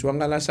le fa tu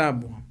nga la sa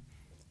mo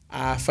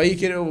fa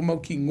ke o mo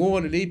ki ngo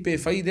le pe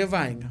fa i de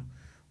vai nga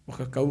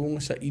ka kaunga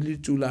sa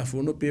ili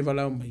tulafono pe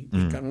vala mai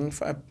ka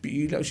fa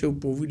pila o seu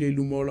povo le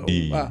lumola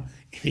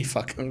e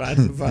fa kanga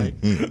vai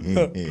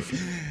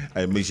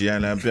ai me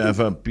siana pe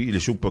fa pila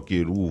supa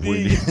ke ru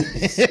foi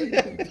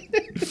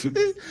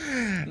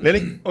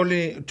le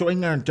ole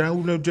toinga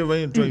tau le te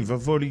vai toi fa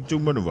fori tu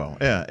mano va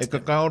e ka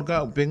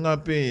ka penga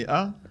pe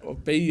o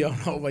pe ia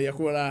no vai a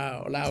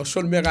la o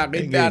sol me ga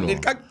pe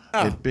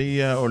e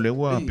peia o le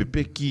ua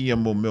pepeki a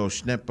mo meo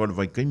snap o le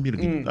vai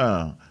kaimiri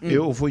e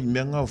o foi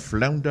menga o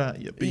flounder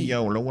ia peia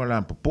o laua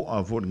la popo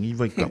a fo ngi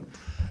vai ka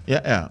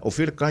o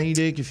fer kai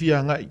le ki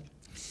fia ngai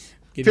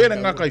fer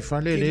nga kai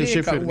fale le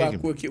se fer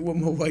ki o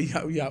mo vai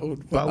ia o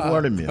pa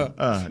o le me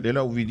le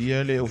la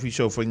vidia le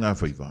official foi nga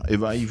foi va e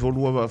vai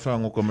volua va fa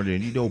ngo como le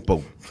ni do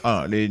pau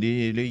le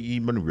i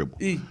manu rebo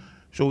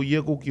so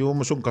ia ko ki o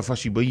mo son ka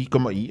fasi bai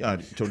kama i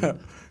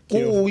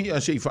ko ia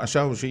se fa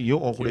sa se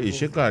yo o le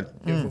se ka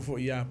fo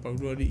ia pa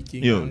ro ri ki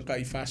ka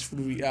i fast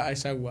food ia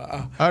sa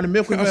wa le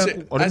me ko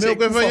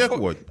vai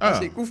ko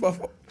se ku fa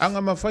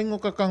anga ma faingo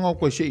ka kanga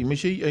ko se me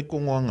se ai ko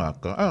nga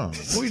ka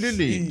ko ile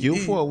le ki o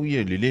fo ui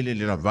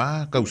le la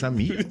va ka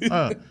usami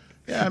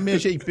me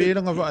se pe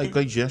nga va ai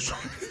ka jesu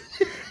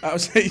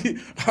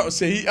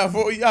se a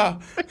fo ia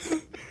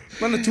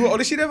mana tu o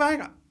le si le vai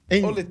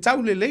o le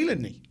tau le leile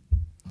nei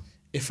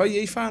e fai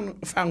ei fan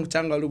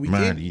tanga lo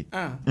weekend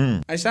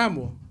ai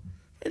samo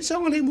e sa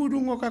ngale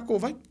mudungo ka ko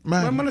vai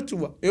ma mana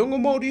tua e ngo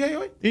mori ai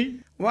oi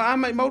wa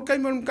mai mau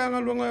kai mon kanga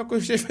lo ngo ko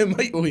se fe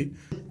mai oi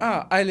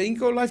ai le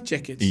inko life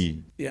jacket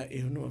ya e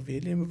no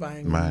vele me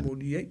vai ngo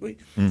mori ai oi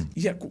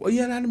ya ko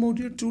ia la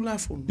mori tu la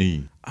fon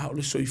o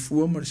le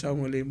soifua ma sa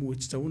ngale mu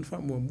tsa un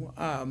fa mo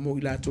mo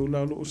ila to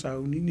la lo sa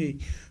uni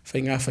ne fa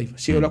nga fa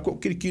se o la ko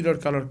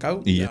kirkira kalor kau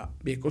ya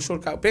be ko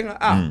sol kau penga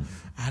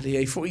ale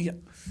ai fo ia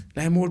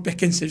la mo pe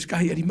ken se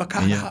ska ia di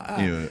makala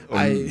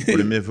ai o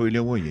le me fo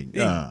ile wo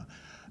ia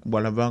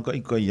wala vanga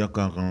i ka ia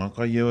ka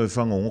ia e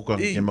whanga ngoka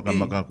e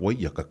maka koe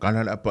ia ka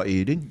kala la pa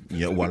e ring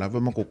ia wala va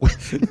mako koe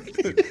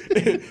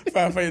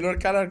fa no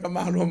kala ka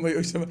mahalo mai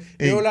o sama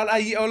e ola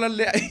ai ola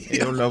le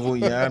e ola vo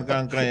ia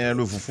ka ia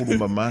lo fufuru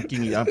mama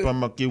ki ia pa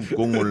ma ki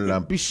kongo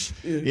la pis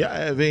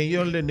ia ve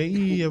ia le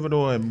nei e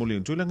vado e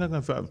moli tu langa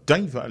ka fa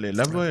tai fa le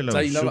lava e la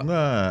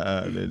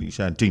sunga le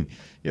santin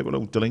ia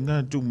vado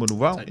telenga tu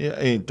manuva ia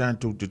e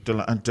tanto te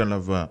tala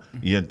antalava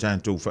ia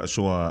tanto fa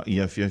soa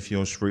ia fia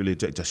Australia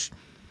Texas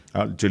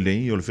te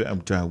lei o le whea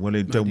amta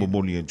wale tau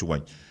mamoli e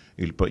tuai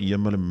il pa ia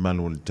male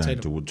malo le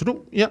tātou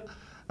tunu ia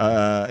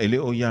e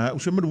leo ia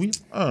use marui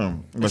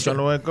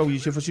masalo e kau i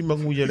se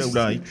fasimangu ia le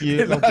ulai ki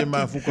e kau te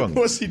mafukang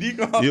o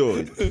sinika yo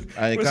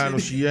ai kano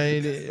sia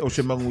ele o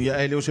se mangu ia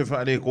ele o se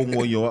whaare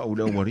kongo i o au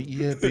le umari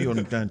ia pe o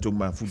le tātou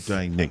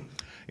mafutai nei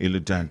e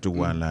le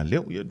tātou wala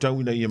leo ia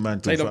tau ina ia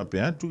mātou whape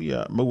atu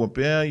ia maua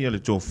pea ia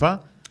le tofa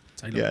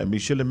ia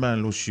Michele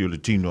malo si o le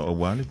tino o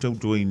wale tau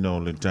tuaina o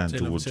le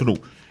tātou tunu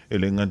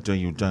ele ngata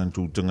i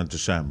utantu tangata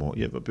Samoa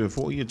ia pe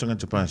fo ia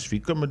tangata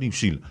Pasifika ma New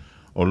Zealand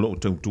o lo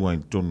tau ai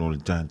tono le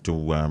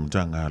tantu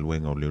mtanga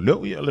luenga o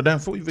leo ia le dan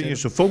fo i venga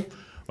so fo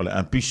o le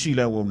APC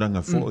la o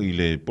nanga fo i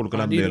le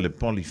polkalam le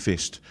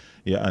Polyfest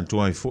ia antu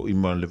ai fo i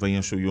ma le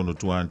venga so yono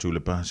tu antu le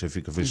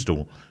Pasifika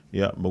Festival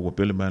ia mo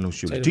pele malo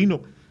si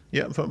latino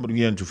ia fa mo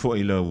ia antu fo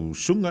i la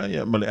sunga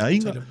ia ma le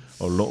ainga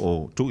o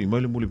lo tu i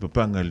mole muli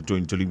papanga le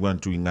 2021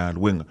 tu inga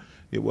luenga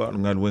ia wa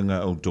nga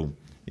luenga o to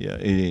ia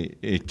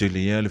e tele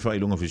ia le fai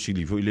longa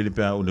fesili foi le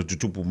pa ona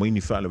tutupu mai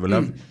ni fa la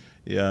vala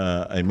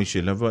ia ai me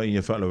se lava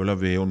ia fa la vala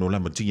ve ono la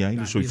matia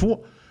i so fu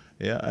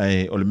ia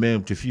ai o le me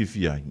te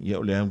fia ia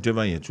o le am te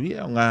vai tu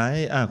ia nga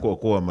a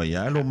ko mai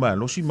ia lo ma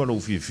lo si ma lo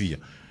fia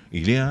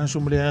I le aso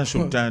mo le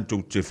aso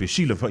tātou te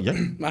whesila wha ia.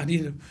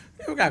 Marino,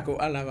 eu kako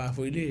ala wa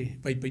foi le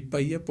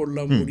pai por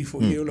la muri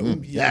foi eu la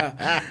umbia.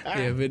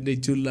 E vende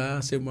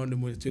tula se manu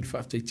mo tu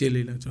fa te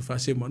tele la tu fa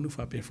se manu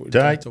fa pe foi.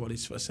 Tu wali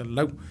fa sa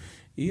lau.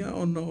 Ia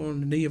on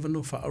nei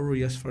vano fa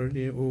arias for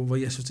le o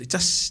vai aso te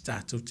just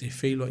tatou te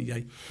feilo ia.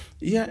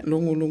 Ia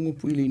longo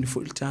puili ni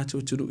foi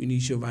tatou tu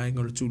inisio vai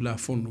ngol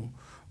tulafono.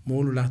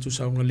 Molo latu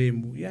saunga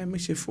lemu. Ia me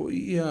se foi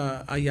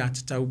ia ai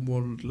ata tau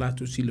mo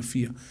latu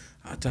silafia.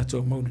 A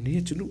tatou mauna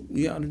ni tunu.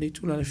 Ia ana nei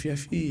tula na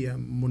fia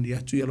moni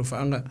atu ia lo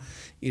faanga.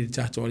 I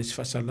tatou alis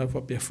fasala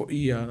fa pe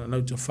foi ia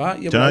lau to fa.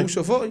 Ia mo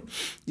so foi.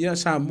 Ia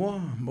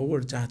Samoa mo o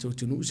tatou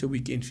tunu se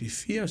weekend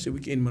fia se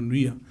weekend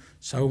manuia.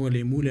 Saunga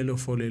lemu le lo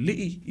fole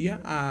li. Ia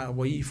a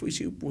wai foi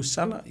se upo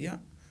sala ia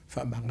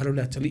fa mangalo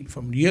la tali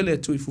fa mniele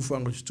tu fu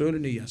fanga stone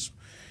ni yaso.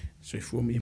 So fu